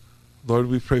 Lord. Lord,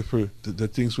 we pray for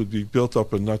that things would be built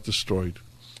up and not destroyed.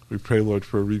 We pray, Lord,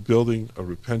 for a rebuilding, a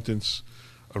repentance,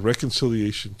 a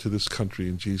reconciliation to this country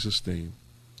in Jesus' name.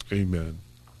 Amen.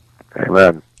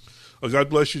 Amen. Well, God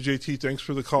bless you, JT. Thanks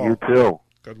for the call. You too.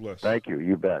 God bless. Thank you.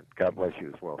 You bet. God bless you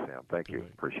as well, Sam. Thank you. Right.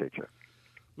 Appreciate you.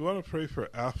 We want to pray for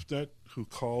AFNet, who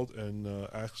called and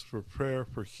asked for prayer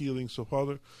for healing. So,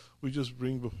 Father, we just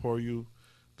bring before you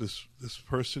this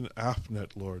person,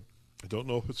 AFNet, Lord. I don't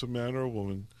know if it's a man or a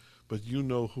woman, but you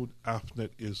know who AFNet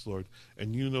is, Lord,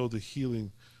 and you know the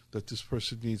healing that this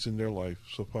person needs in their life.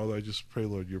 So, Father, I just pray,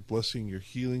 Lord, your blessing, your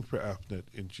healing for AFNet.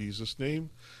 In Jesus' name,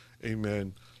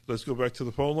 amen. Let's go back to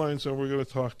the phone lines, and we're going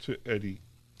to talk to Eddie.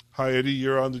 Hi, Eddie.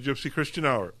 You're on the Gypsy Christian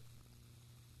Hour.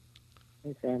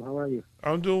 Hey, Sam. How are you?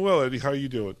 I'm doing well, Eddie. How are you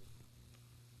doing?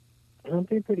 I'm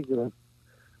doing pretty good.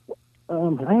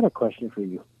 I had a question for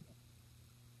you.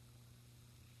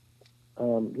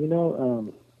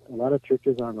 A lot of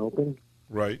churches aren't open.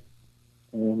 Right.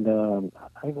 And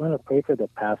I want to pray for the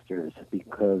pastors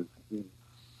because,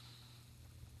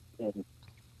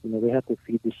 they have to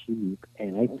feed the sheep.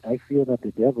 And I feel that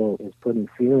the devil is putting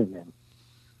fear in them.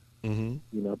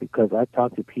 Mm-hmm. Because I've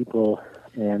talked to people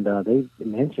and they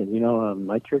mentioned,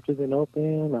 my church isn't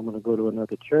open. I'm going to go to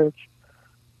another church.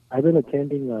 I've been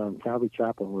attending Calvary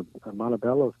Chapel with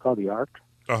Montebello. It's called the Ark.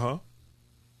 Uh-huh.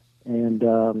 And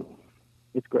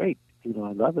it's great.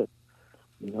 I love it.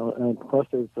 And of course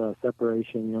there's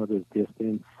separation, there's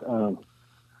distance.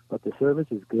 But the service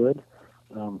is good.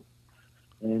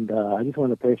 And I just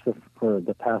want to pray for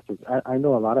the pastors. I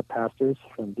know a lot of pastors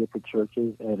from different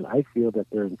churches, and I feel that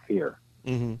they're in fear.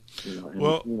 Mm-hmm.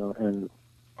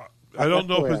 I don't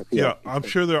know if I'm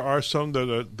sure there are some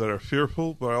that are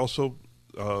fearful, but I also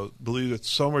believe that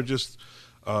some are just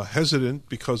hesitant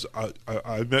because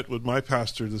I met with my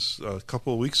pastor this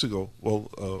couple of weeks ago.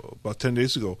 About 10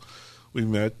 days ago, we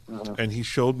met, and he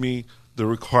showed me the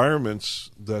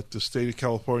requirements that the state of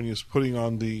California is putting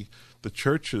on the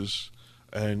churches,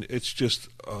 and it's just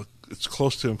it's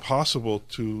close to impossible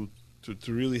to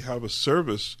really have a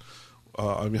service.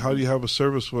 How do you have a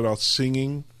service without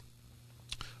singing?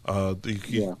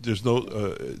 There's no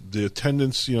the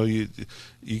attendance. You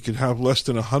can have less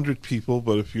than 100 people,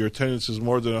 but if your attendance is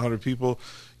more than 100 people,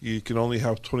 you can only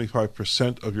have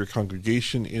 25% of your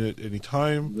congregation in at any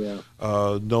time.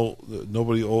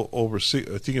 Nobody over. I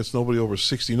think it's nobody over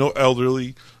 60. No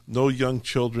elderly, no young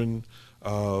children.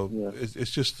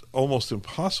 It's just almost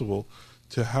impossible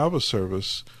to have a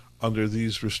service under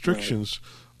these restrictions.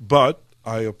 Right. But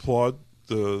I applaud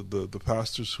the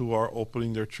pastors who are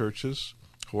opening their churches,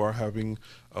 who are having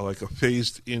like a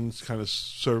phased-in kind of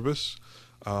service.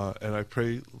 And I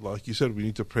pray, like you said, we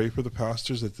need to pray for the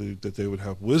pastors that they would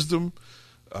have wisdom,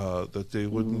 that they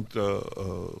wouldn't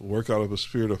work out of a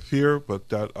spirit of fear, but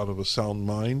that out of a sound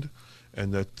mind,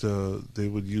 and that they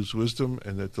would use wisdom,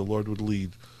 and that the Lord would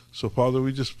lead. So, Father,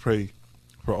 we just pray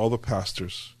for all the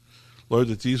pastors, Lord,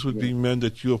 that these would be men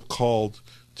that you have called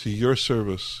to your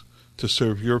service, to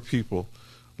serve your people.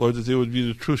 Lord, that they would be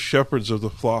the true shepherds of the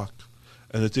flock,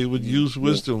 and that they would use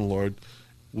wisdom, Lord,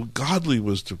 godly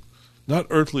wisdom, not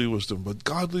earthly wisdom, but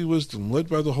godly wisdom, led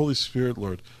by the Holy Spirit,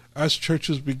 Lord. As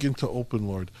churches begin to open,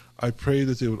 Lord, I pray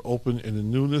that they would open in a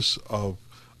newness of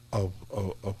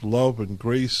love and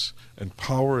grace and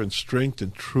power and strength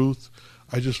and truth.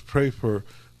 I just pray for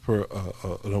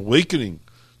an awakening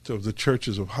of the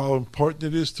churches of how important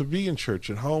it is to be in church,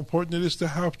 and how important it is to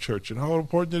have church, and how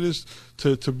important it is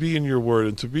to be in your word,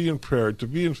 and to be in prayer, and to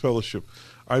be in fellowship.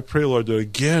 I pray, Lord, that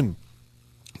again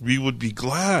we would be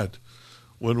glad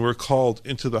when we're called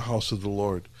into the house of the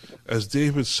Lord. As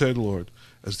David said, Lord,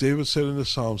 as David said in the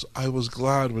Psalms, I was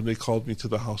glad when they called me to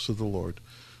the house of the Lord.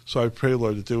 So I pray,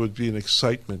 Lord, that there would be an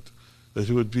excitement, that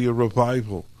there would be a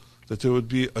revival, that there would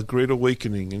be a great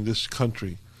awakening in this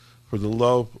country for the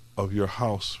love of your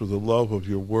house, for the love of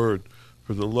your word,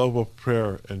 for the love of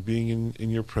prayer and being in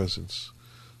your presence.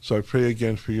 So I pray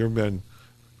again for your men,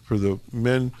 for the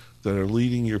men that are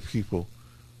leading your people,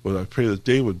 but I pray that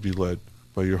they would be led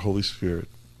by your Holy Spirit.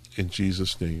 In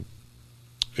Jesus' name,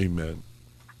 amen.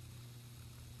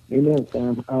 Amen,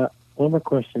 Sam. One more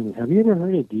question. Have you ever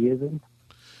heard of deism?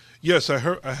 Yes, I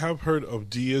have heard of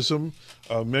deism.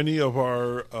 Many of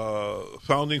our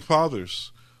founding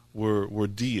fathers were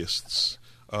deists.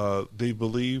 They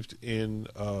believed in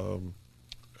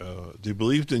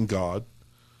God,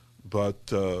 but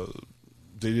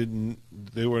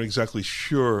they weren't exactly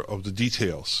sure of the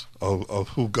details of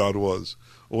who God was.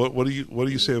 What do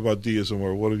you say about deism,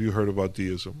 or what have you heard about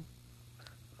deism?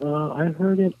 I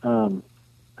heard it.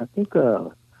 I think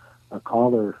a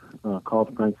caller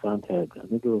called Frank Sontag. I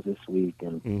think it was this week,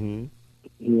 and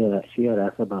she had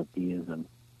asked about deism,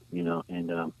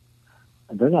 and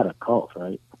they're not a cult,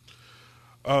 right?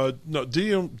 No,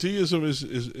 deism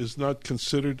is not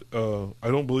considered. I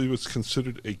don't believe it's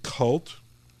considered a cult,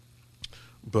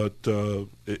 but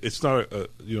it's not.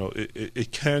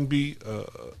 It can be.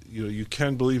 You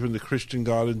can believe in the Christian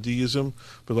God and deism,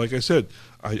 but like I said,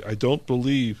 I don't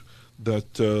believe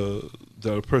that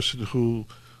that a person who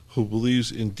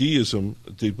believes in deism,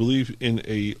 they believe in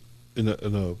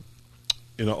an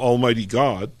Almighty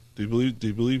God. They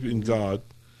believe in God,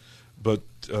 but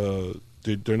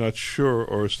they're not sure,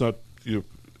 or it's not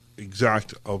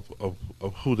exact of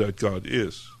who that God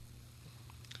is.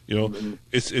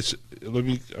 It's.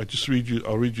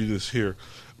 I'll read you this here.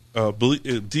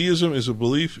 Deism is a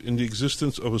belief in the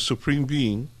existence of a supreme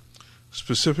being,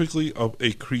 specifically of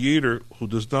a creator who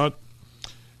does not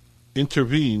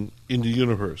intervene in the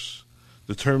universe.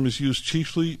 The term is used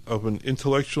chiefly of an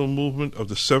intellectual movement of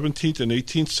the 17th and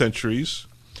 18th centuries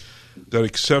that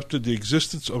accepted the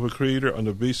existence of a creator on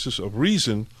the basis of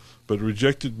reason, but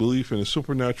rejected belief in a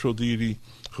supernatural deity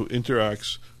who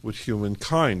interacts with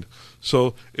humankind.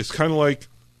 So it's kind of like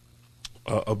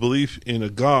a belief in a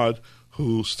God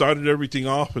who started everything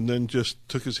off and then just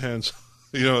took his hands,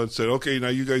 and said, "Okay, now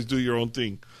you guys do your own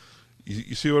thing."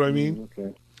 You see what I mean?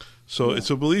 Okay. So Yeah. it's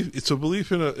a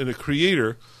belief in a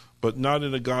creator, but not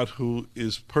in a God who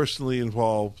is personally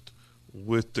involved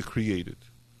with the created.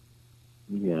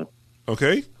 Yeah.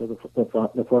 Okay? So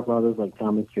the forefathers like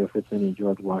Thomas Jefferson and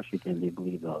George Washington, they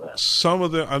believed all that. Some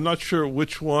of them, I'm not sure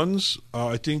which ones.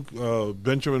 I think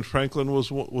Benjamin Franklin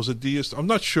was a deist. I'm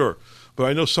not sure, but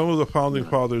I know some of the founding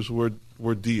fathers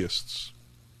were deists.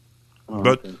 Oh,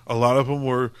 But okay. a lot of them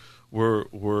were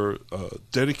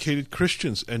dedicated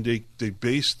Christians, and they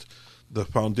based the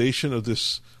foundation of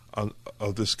this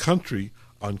country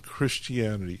on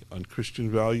Christianity, on Christian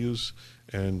values,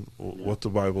 and what the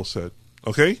Bible said.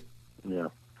 Okay? Yeah.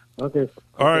 Okay.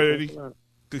 All right, Okay, Eddie. thanks a lot.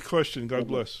 Good question. God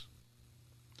bless.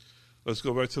 Let's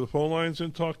go back to the phone lines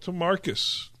and talk to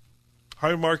Marcus.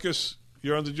 Hi, Marcus.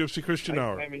 You're on the Gypsy Christian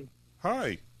Hour. Simon.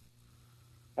 Hi.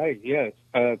 Hi, yes.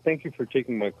 Thank you for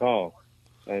taking my call.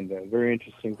 And very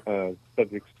interesting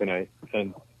subjects tonight.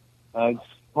 And I was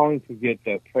calling to get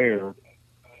prayer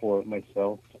for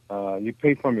myself. You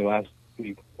prayed for me last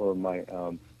week for my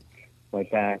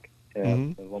back,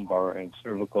 the lumbar and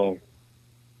cervical,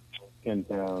 and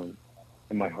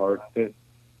my heart.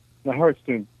 My heart's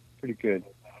doing pretty good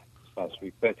this last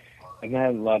week, but I've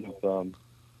had a lot of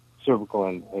cervical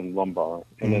and lumbar.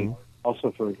 And then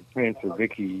also for praying for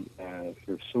Vicky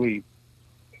for sleep.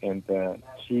 And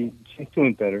she's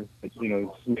doing better, but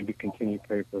maybe continue to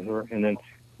pray for her. And then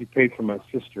we prayed for my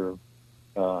sister,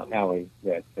 Allie,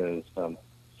 that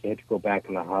she had to go back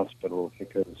in the hospital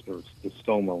because there was the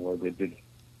stoma where they did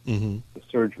the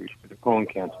surgery for the colon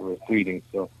cancer was bleeding.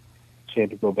 So she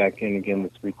had to go back in again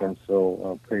this weekend.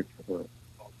 So pray for her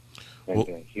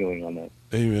and healing on that.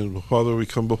 Amen. Well, Father, we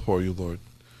come before you, Lord,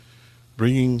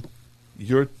 bringing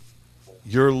your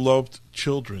loved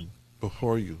children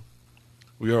before you.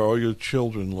 We are all your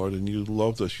children, Lord, and you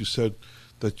loved us. You said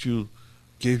that you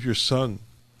gave your Son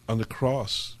on the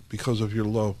cross because of your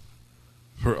love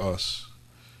for us,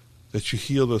 that you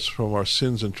healed us from our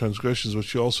sins and transgressions,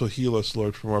 but you also heal us,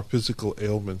 Lord, from our physical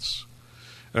ailments.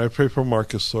 And I pray for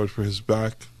Marcus, Lord, for his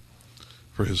back,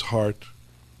 for his heart,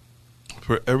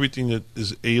 for everything that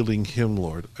is ailing him,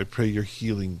 Lord. I pray your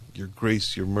healing, your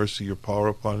grace, your mercy, your power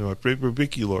upon him. I pray for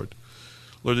Vicky, Lord,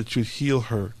 that you'd heal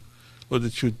her, Lord,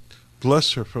 that you'd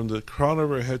bless her from the crown of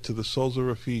her head to the soles of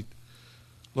her feet.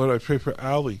 Lord, I pray for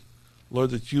Allie, Lord,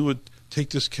 that you would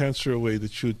take this cancer away,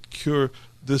 that you would cure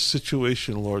this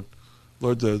situation, Lord.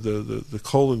 Lord, the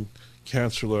colon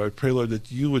cancer, Lord, I pray, Lord,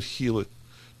 that you would heal it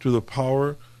through the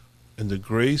power and the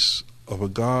grace of a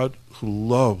God who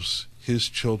loves his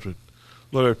children.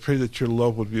 Lord, I pray that your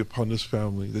love would be upon this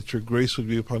family, that your grace would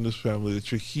be upon this family,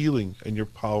 that your healing and your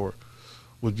power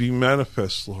would be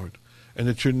manifest, Lord, and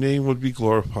that your name would be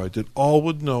glorified, that all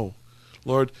would know,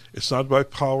 Lord, it's not by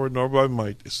power nor by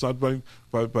might, it's not by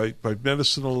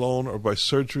medicine alone or by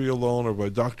surgery alone or by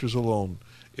doctors alone,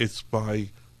 it's by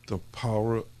the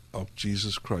power of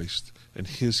Jesus Christ and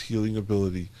his healing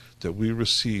ability that we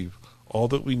receive all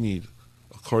that we need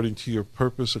according to your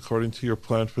purpose, according to your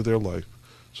plan for their life.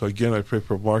 So again, I pray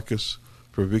for Marcus,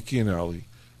 for Vicky and Allie,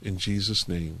 in Jesus'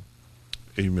 name.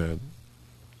 Amen.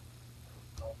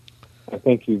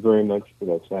 Thank you very much for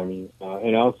that, Sammy.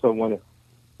 And I also want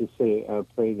to say,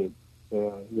 pray that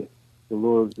the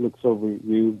Lord looks over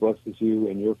you, blesses you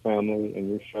and your family and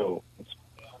your show,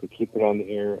 to keep it on the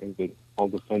air and get all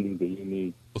the funding that you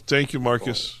need. Well, thank you,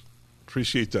 Marcus.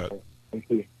 Appreciate that. Thank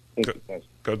you. Thank you, guys.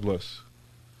 God bless.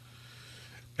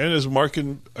 And as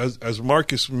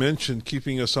Marcus mentioned,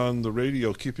 keeping us on the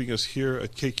radio, keeping us here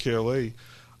at KKLA,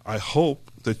 I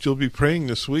hope that you'll be praying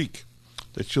this week,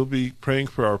 that you'll be praying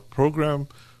for our program,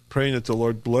 praying that the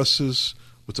Lord blesses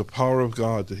with the power of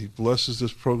God, that He blesses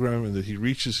this program and that He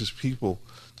reaches His people,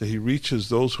 that He reaches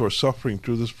those who are suffering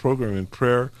through this program in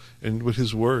prayer and with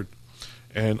His Word.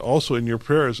 And also in your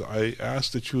prayers, I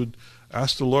ask that you would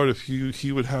ask the Lord if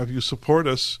He would have you support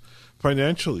us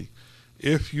financially.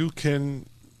 If you can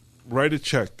write a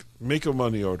check, make a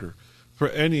money order for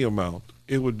any amount,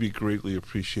 it would be greatly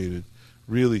appreciated.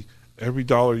 Really, every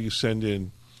dollar you send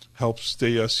in helps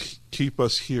keep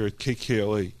us here at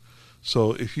KKLA.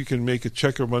 So if you can make a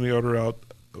check or money order out,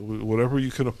 whatever you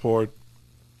can afford,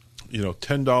 $10,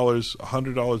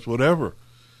 $100, whatever,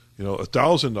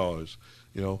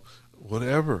 $1,000,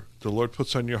 whatever the Lord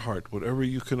puts on your heart, whatever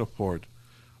you can afford,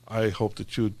 I hope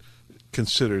that you'd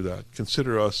consider that.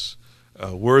 Consider us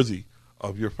worthy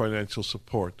of your financial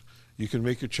support. You can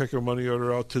make your check or money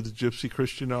order out to the Gypsy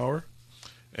Christian Hour,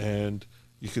 and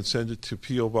you can send it to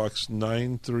P.O. Box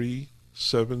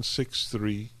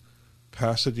 93763,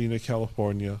 Pasadena,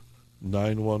 California,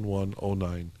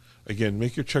 91109. Again,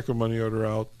 make your check or money order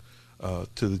out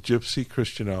to the Gypsy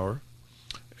Christian Hour,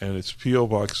 and it's P.O.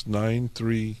 Box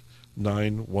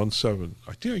 93917.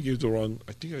 I think I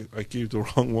gave the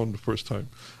wrong one the first time.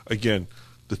 Again,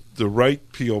 the right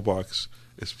P.O. Box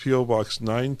is P.O. Box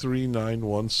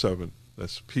 93917.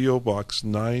 That's P.O. Box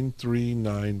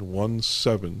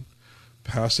 93917,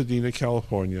 Pasadena,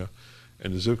 California,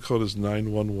 and the zip code is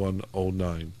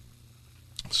 91109.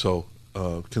 So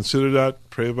consider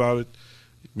that, pray about it,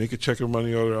 make a check or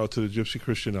money order out to the Gypsy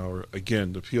Christian Hour.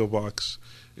 Again, the P.O. Box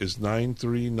is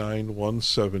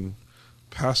 93917,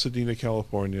 Pasadena,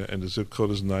 California, and the zip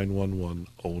code is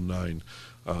 91109.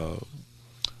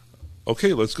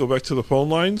 Okay, let's go back to the phone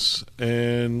lines,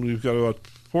 and we've got about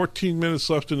 14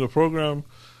 minutes left in the program,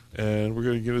 and we're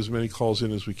going to get as many calls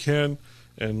in as we can,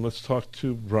 and let's talk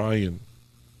to Brian.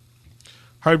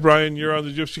 Hi, Brian, you're on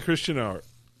the Gypsy Christian Hour.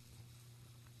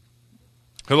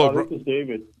 Hello, this is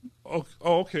David. Oh,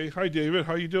 okay. Hi, David.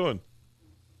 How you doing?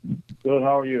 Good.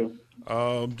 How are you?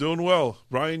 Doing well.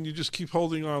 Brian, you just keep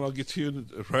holding on. I'll get to you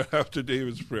right after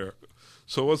David's prayer.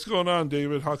 So what's going on,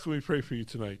 David? How can we pray for you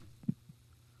tonight?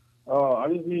 I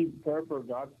just need prayer for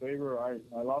God's favor. I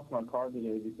lost my car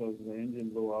today because the engine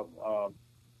blew up.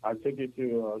 I took it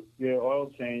to get oil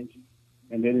change,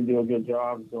 and they didn't do a good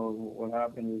job. So what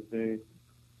happened is they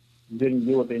didn't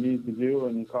do what they needed to do,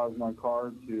 and it caused my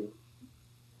car to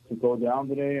go down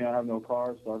today, and I have no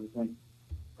car. So I just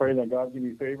pray that God give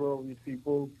me favor over these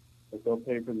people, that they'll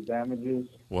pay for the damages.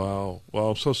 Wow.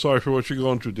 Well, I'm so sorry for what you're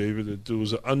going through, David. It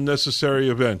was an unnecessary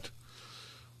event.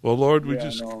 Well, Lord, we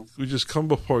just come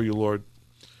before you, Lord.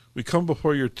 We come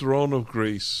before your throne of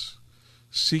grace,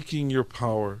 seeking your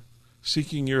power,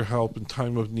 seeking your help in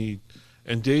time of need.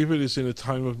 And David is in a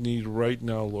time of need right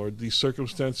now, Lord. These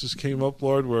circumstances came up,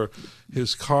 Lord, where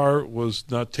his car was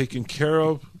not taken care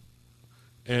of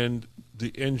and the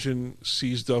engine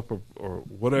seized up or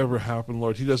whatever happened,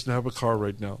 Lord. He doesn't have a car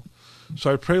right now.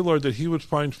 So I pray, Lord, that he would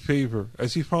find favor,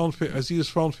 as he has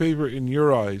found favor in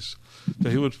your eyes,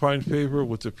 that he would find favor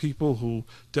with the people who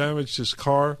damaged his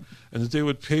car, and that they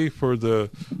would pay for the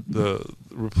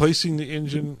replacing the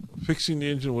engine, fixing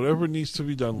the engine, whatever needs to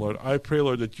be done, Lord. I pray,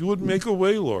 Lord, that you would make a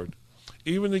way, Lord,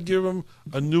 even to give him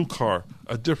a new car,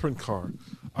 a different car.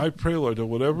 I pray, Lord, that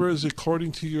whatever is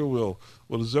according to your will,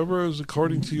 whatever is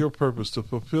according to your purpose, to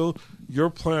fulfill your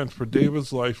plan for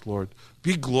David's life, Lord,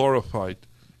 be glorified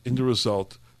in the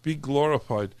result. Be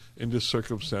glorified in this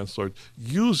circumstance, Lord.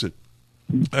 Use it,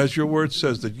 as your word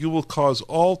says, that you will cause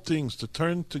all things to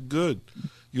turn to good.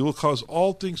 You will cause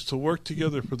all things to work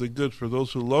together for the good for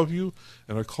those who love you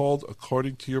and are called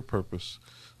according to your purpose.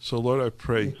 So, Lord, I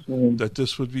pray that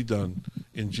this would be done.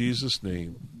 In Jesus'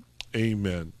 name,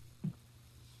 amen.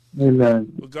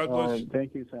 Amen. Well, God bless you.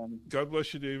 Thank you, Sammy. God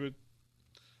bless you, David.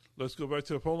 Let's go back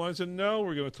to the phone lines, and now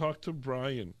we're going to talk to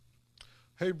Brian.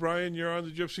 Hey, Brian, you're on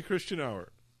the Gypsy Christian Hour.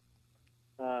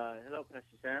 Hello,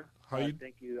 Pastor Sam. How you?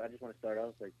 Thank you. I just want to start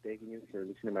off by thanking you for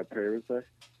listening to my prayer request,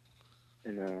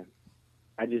 and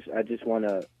I just want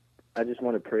to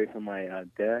pray for my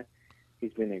dad.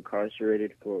 He's been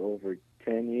incarcerated for over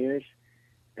 10 years,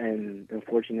 and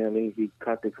unfortunately, he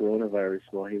caught the coronavirus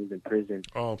while he was in prison.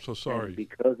 Oh, I'm so sorry.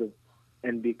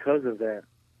 And because of that,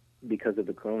 because of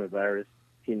the coronavirus,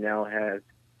 he now has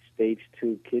stage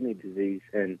 2 kidney disease,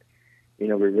 and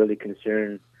we're really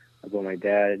concerned about my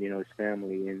dad, his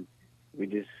family, and we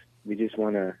just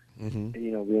want to,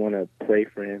 we want to pray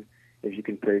for him. If you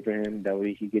can pray for him, that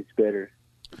way he gets better.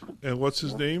 And what's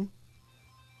his name?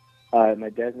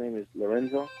 My dad's name is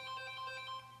Lorenzo.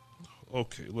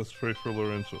 Okay, let's pray for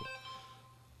Lorenzo.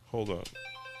 Hold on.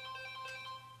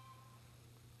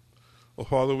 Well,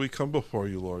 Father, we come before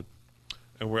you, Lord,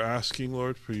 And we're asking,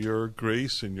 Lord, for your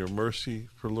grace and your mercy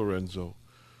for Lorenzo.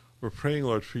 We're praying,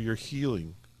 Lord, for your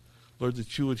healing. Lord,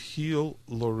 that you would heal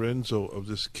Lorenzo of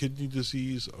this kidney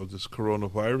disease, of this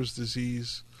coronavirus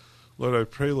disease. Lord, I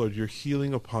pray, Lord, your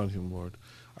healing upon him, Lord.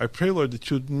 I pray, Lord,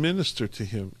 that you would minister to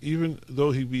him, even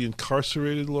though he be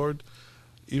incarcerated, Lord,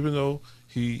 even though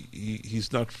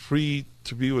he's not free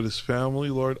to be with his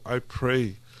family, Lord. I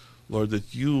pray, Lord,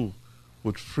 that you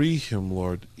would free him,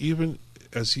 Lord, even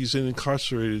as he's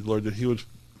incarcerated, Lord, that he would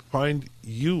find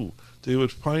you, that he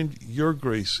would find your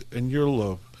grace and your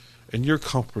love and your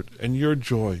comfort and your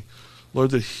joy.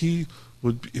 Lord, that he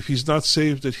would, if he's not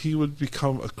saved, that he would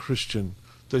become a Christian,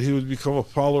 that he would become a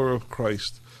follower of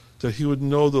Christ, that he would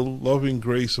know the loving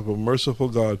grace of a merciful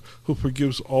God who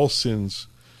forgives all sins.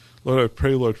 Lord, I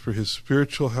pray, Lord, for his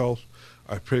spiritual health.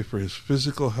 I pray for his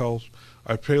physical health.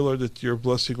 I pray, Lord, that your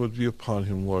blessing would be upon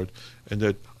him, Lord, and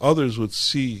that others would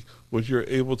see what you're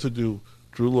able to do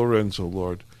through Lorenzo,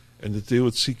 Lord, and that they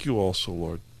would seek you also,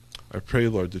 Lord. I pray,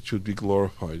 Lord, that you would be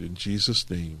glorified. In Jesus'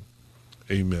 name,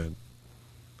 amen.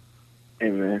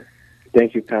 Amen.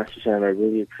 Thank you, Pastor Sean. I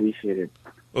really appreciate it.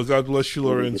 Well, God bless you,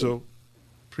 Lorenzo.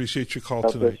 Appreciate your call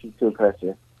God tonight. bless you too,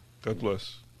 Pastor. God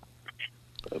bless.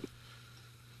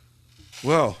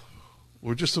 Well,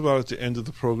 we're just about at the end of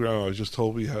the program. I was just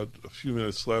told we had a few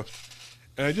minutes left.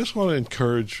 And I just want to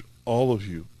encourage all of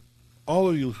you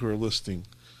who are listening,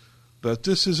 that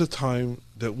this is a time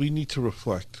that we need to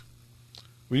reflect.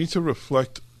 We need to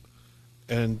reflect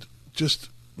and just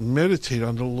meditate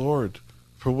on the Lord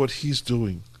for what he's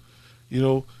doing. You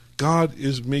know, God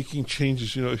is making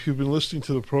changes. You know, if you've been listening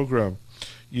to the program,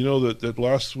 you know that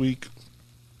last week,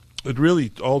 it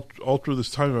really, all through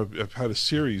this time, I've had a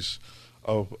series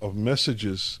of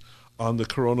messages on the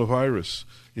coronavirus.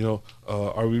 You know,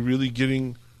 are we really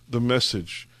getting the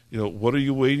message? You know, what are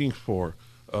you waiting for?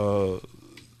 You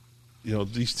know,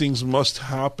 these things must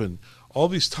happen. All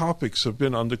these topics have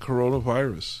been on the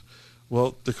coronavirus.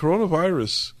 Well, the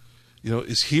coronavirus, you know,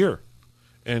 is here.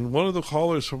 And one of the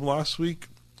callers from last week,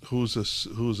 who's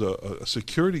a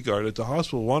security guard at the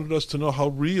hospital, wanted us to know how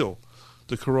real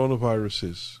the coronavirus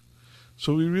is.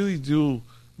 So we really do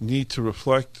need to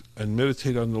reflect and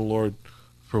meditate on the Lord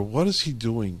for what is he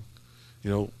doing? You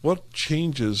know, what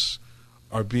changes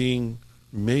are being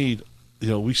made? You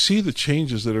know, we see the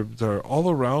changes that are all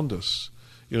around us.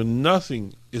 You know,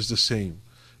 nothing is the same.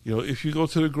 You know, if you go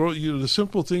to the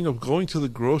simple thing of going to the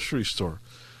grocery store,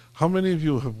 how many of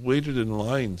you have waited in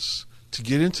lines to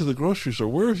get into the grocery store?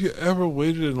 Where have you ever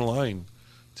waited in line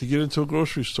to get into a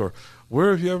grocery store?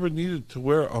 Where have you ever needed to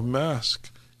wear a mask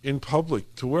in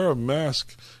public, to wear a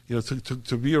mask, you know,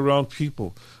 to be around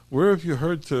people? Where have you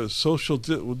heard to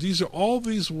these are all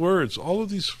these words, all of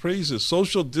these phrases,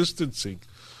 social distancing,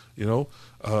 you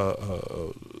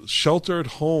know, shelter at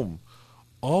home.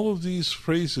 All of these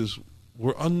phrases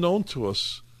were unknown to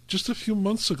us just a few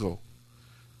months ago.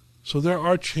 So there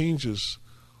are changes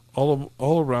all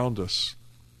around us.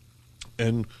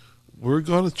 And we're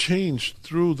going to change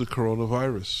through the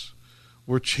coronavirus.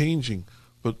 We're changing.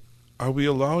 But are we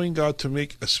allowing God to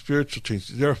make a spiritual change?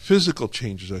 There are physical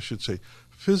changes, I should say.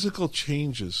 Physical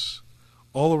changes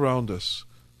all around us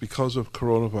because of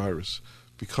coronavirus,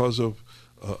 because of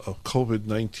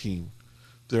COVID-19.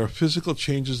 There are physical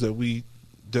changes that we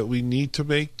need to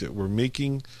make, that we're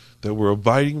making, that we're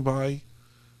abiding by,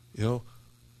 you know.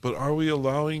 But are we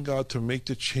allowing God to make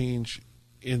the change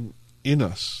in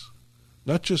us?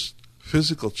 Not just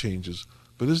physical changes,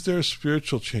 but is there a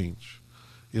spiritual change?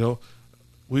 You know,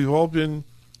 we've all been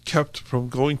kept from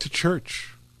going to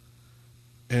church.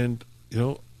 And, you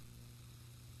know,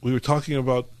 we were talking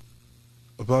about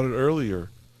it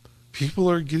earlier. People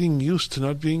are getting used to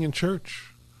not being in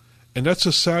church. And that's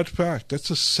a sad fact. That's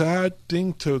a sad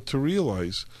thing to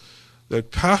realize, that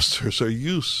pastors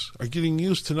are getting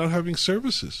used to not having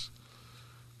services.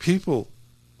 People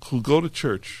who go to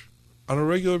church on a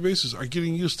regular basis are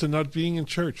getting used to not being in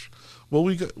church. Well,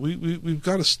 we've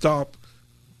got to stop,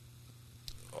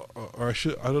 or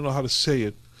I don't know how to say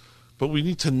it, but we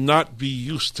need to not be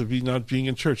used to not being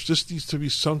in church. This needs to be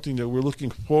something that we're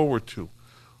looking forward to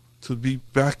be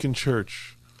back in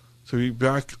church, to be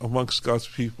back amongst God's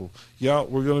people. Yeah,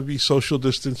 we're going to be social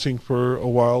distancing for a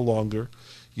while longer.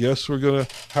 Yes, we're going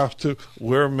to have to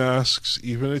wear masks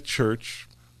even at church.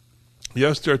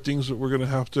 Yes, there are things that we're going to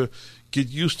have to get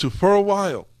used to for a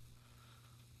while.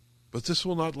 But this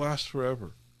will not last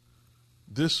forever.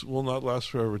 This will not last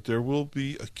forever. There will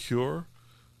be a cure.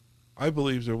 I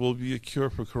believe there will be a cure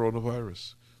for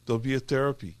coronavirus. There'll be a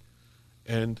therapy.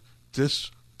 And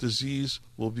this disease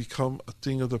will become a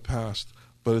thing of the past.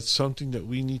 But it's something that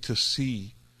we need to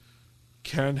see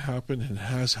can happen and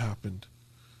has happened.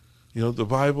 The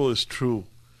Bible is true,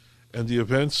 and the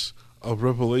events of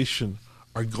Revelation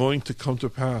are going to come to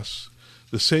pass.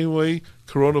 The same way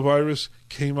coronavirus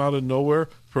came out of nowhere,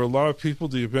 for a lot of people,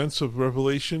 the events of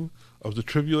Revelation, of the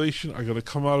tribulation, are going to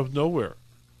come out of nowhere.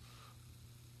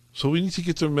 So we need to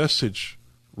get the message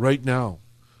right now.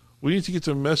 We need to get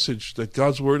the message that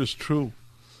God's Word is true.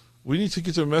 We need to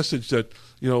get the message that,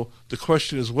 the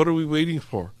question is, what are we waiting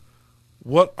for?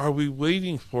 What are we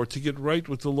waiting for to get right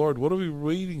with the Lord? What are we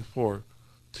waiting for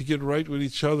to get right with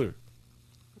each other?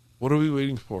 What are we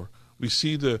waiting for? We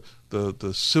see the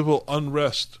civil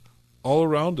unrest all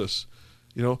around us.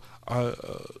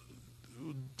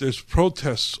 There's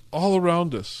protests all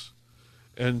around us.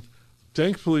 And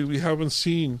thankfully we haven't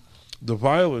seen the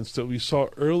violence that we saw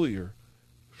earlier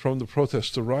from the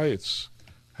protests. The riots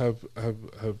have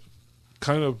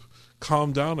kind of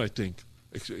calmed down, I think,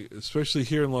 especially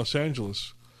here in Los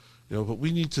Angeles. But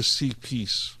we need to see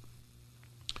peace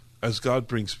as God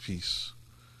brings peace.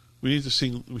 We need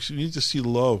to see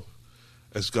love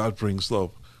as God brings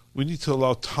love. We need to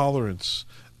allow tolerance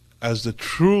as the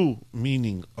true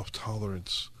meaning of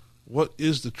tolerance. What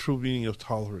is the true meaning of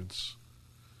tolerance?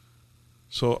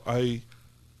 So I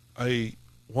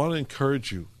want to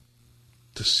encourage you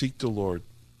to seek the Lord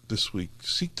this week.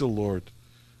 Seek the Lord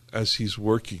as He's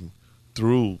working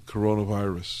through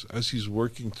coronavirus, as He's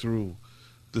working through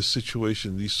this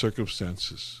situation, these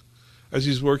circumstances, as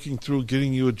He's working through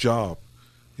getting you a job.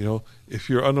 If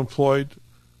you're unemployed,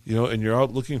 and you're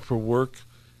out looking for work,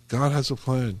 God has a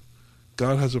plan.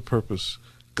 God has a purpose.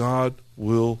 God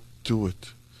will do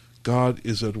it. God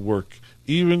is at work.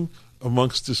 Even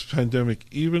amongst this pandemic,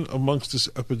 even amongst this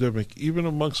epidemic, even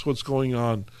amongst what's going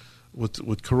on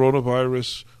with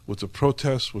coronavirus, with the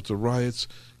protests, with the riots,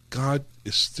 God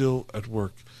is still at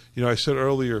work. I said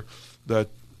earlier that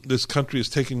this country has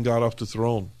taken God off the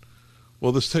throne.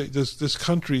 Well, this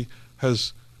country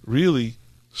has really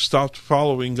stopped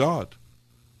following God.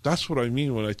 That's what I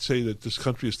mean when I say that this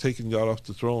country has taken God off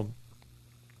the throne.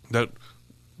 That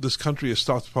this country has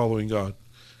stopped following God.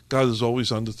 God is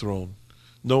always on the throne.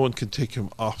 No one can take Him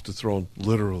off the throne,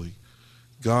 literally.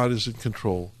 God is in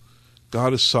control.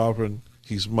 God is sovereign.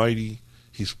 He's mighty.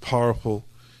 He's powerful.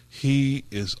 He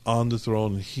is on the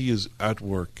throne, and He is at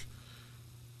work.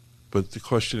 But the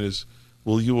question is,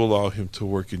 will you allow Him to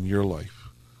work in your life?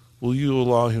 Will you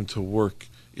allow Him to work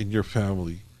in your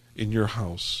family, in your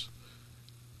house?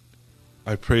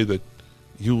 I pray that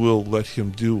you will let Him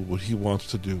do what He wants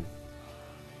to do.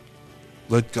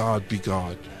 Let God be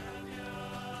God.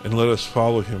 And let us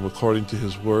follow Him according to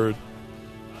His word,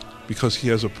 because He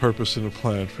has a purpose and a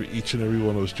plan for each and every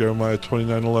one of us. Jeremiah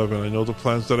 29:11, I know the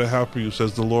plans that I have for you,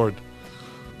 says the Lord.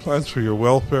 Plans for your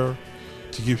welfare,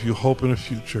 to give you hope in a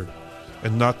future,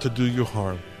 and not to do you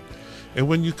harm. And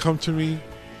when you come to me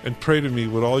and pray to me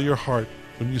with all your heart,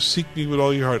 when you seek me with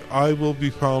all your heart, I will be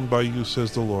found by you,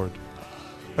 says the Lord.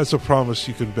 That's a promise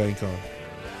you can bank on.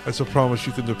 That's a promise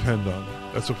you can depend on.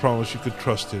 That's a promise you can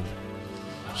trust in.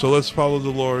 So let's follow the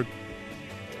Lord.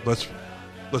 Let's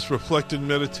reflect and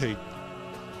meditate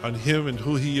on Him and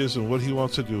who He is and what He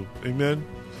wants to do. Amen.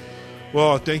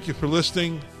 Well, I thank you for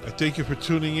listening. I thank you for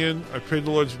tuning in. I pray the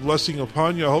Lord's blessing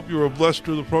upon you. I hope you were blessed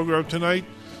through the program tonight.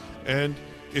 And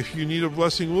if you need a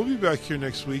blessing, we'll be back here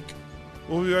next week.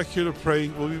 We'll be back here to pray.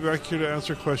 We'll be back here to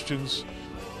answer questions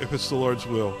if it's the Lord's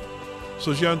will.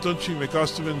 So, Jian Tunchi,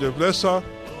 Mekastam and Deblesa.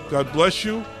 God bless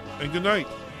you, and good night.